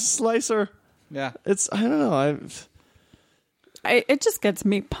Slicer. Yeah. It's I don't know. It just gets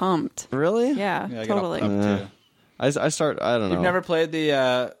me pumped. Really Yeah, Yeah, I get all totally. pumped, too. I start. I don't know. You've never played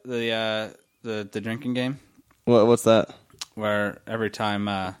the drinking game What's that? where every time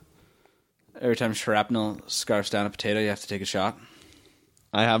Shrapnel scarfs down a potato, you have to take a shot.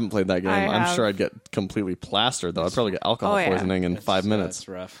 I haven't played that game. I I'm have. sure I'd get completely plastered though. I'd probably get alcohol Oh, yeah. poisoning in 5 minutes. It's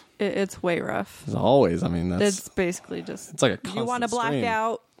rough. It's way rough. As always, I mean It's basically just it's like a you want to constant black strain.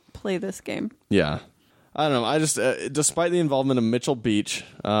 out, play this game. Yeah, I don't know. I just, despite the involvement of Mitchell Beach,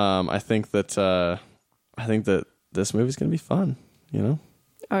 I think that this movie's gonna be fun.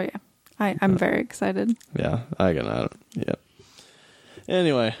 Oh yeah, I'm very excited. Yeah, I don't. Yeah.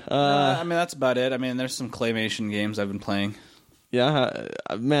 Anyway, I mean, that's about it. I mean, there's some claymation games I've been playing. yeah,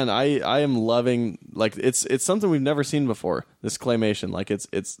 man, I am loving, like, it's something we've never seen before. This claymation, like, it's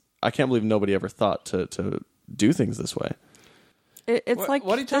I can't believe nobody ever thought to do things this way. It's What- like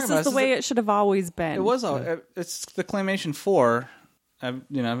what are you talking this about? is the This is way it should have always been. It was all. It's the Claymation 4. I've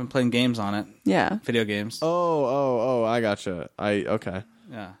been playing games on it, Yeah. video games. Oh, I gotcha. Okay.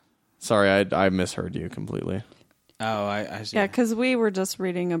 Yeah. Sorry, I misheard you completely. Oh, I see. Yeah, because we were just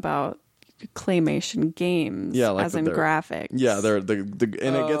reading about claymation games, Yeah, like as in they're- graphics. Yeah, they're and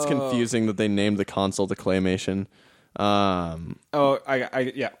it gets confusing that they named the console the Claymation. Oh, I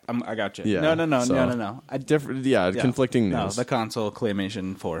got you. Yeah, No. so- Different, yeah, conflicting No, news. the console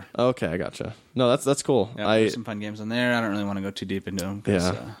Claymation 4. Okay, I gotcha. No, that's cool. Yeah, there's some fun games on there. I don't really want to go too deep into them.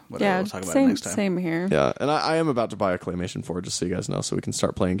 Yeah. Whatever, Yeah, we'll talk about it next time. same here. Yeah, and I am about to buy a Claymation 4, just so you guys know, so we can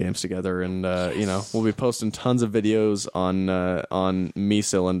start playing games together. And we'll be posting tons of videos on Me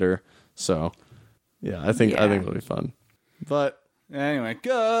Cylinder. So yeah, I think Yeah. it'll be fun. But Anyway,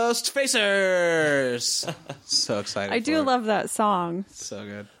 Ghost Facers. So excited! I do for it. love that song. So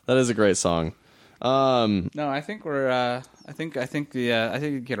good. that is a great song. No, I think we're. I think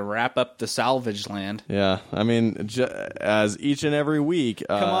we get to wrap up the salvage land. Yeah, I mean, as each and every week,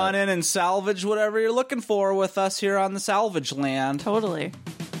 Come on in and salvage whatever you're looking for with us here on the salvage land. Totally.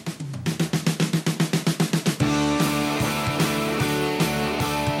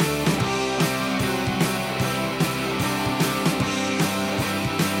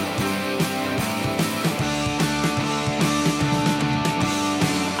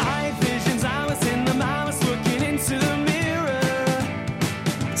 I had visions, I was in them, I was looking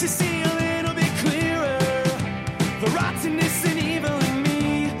to see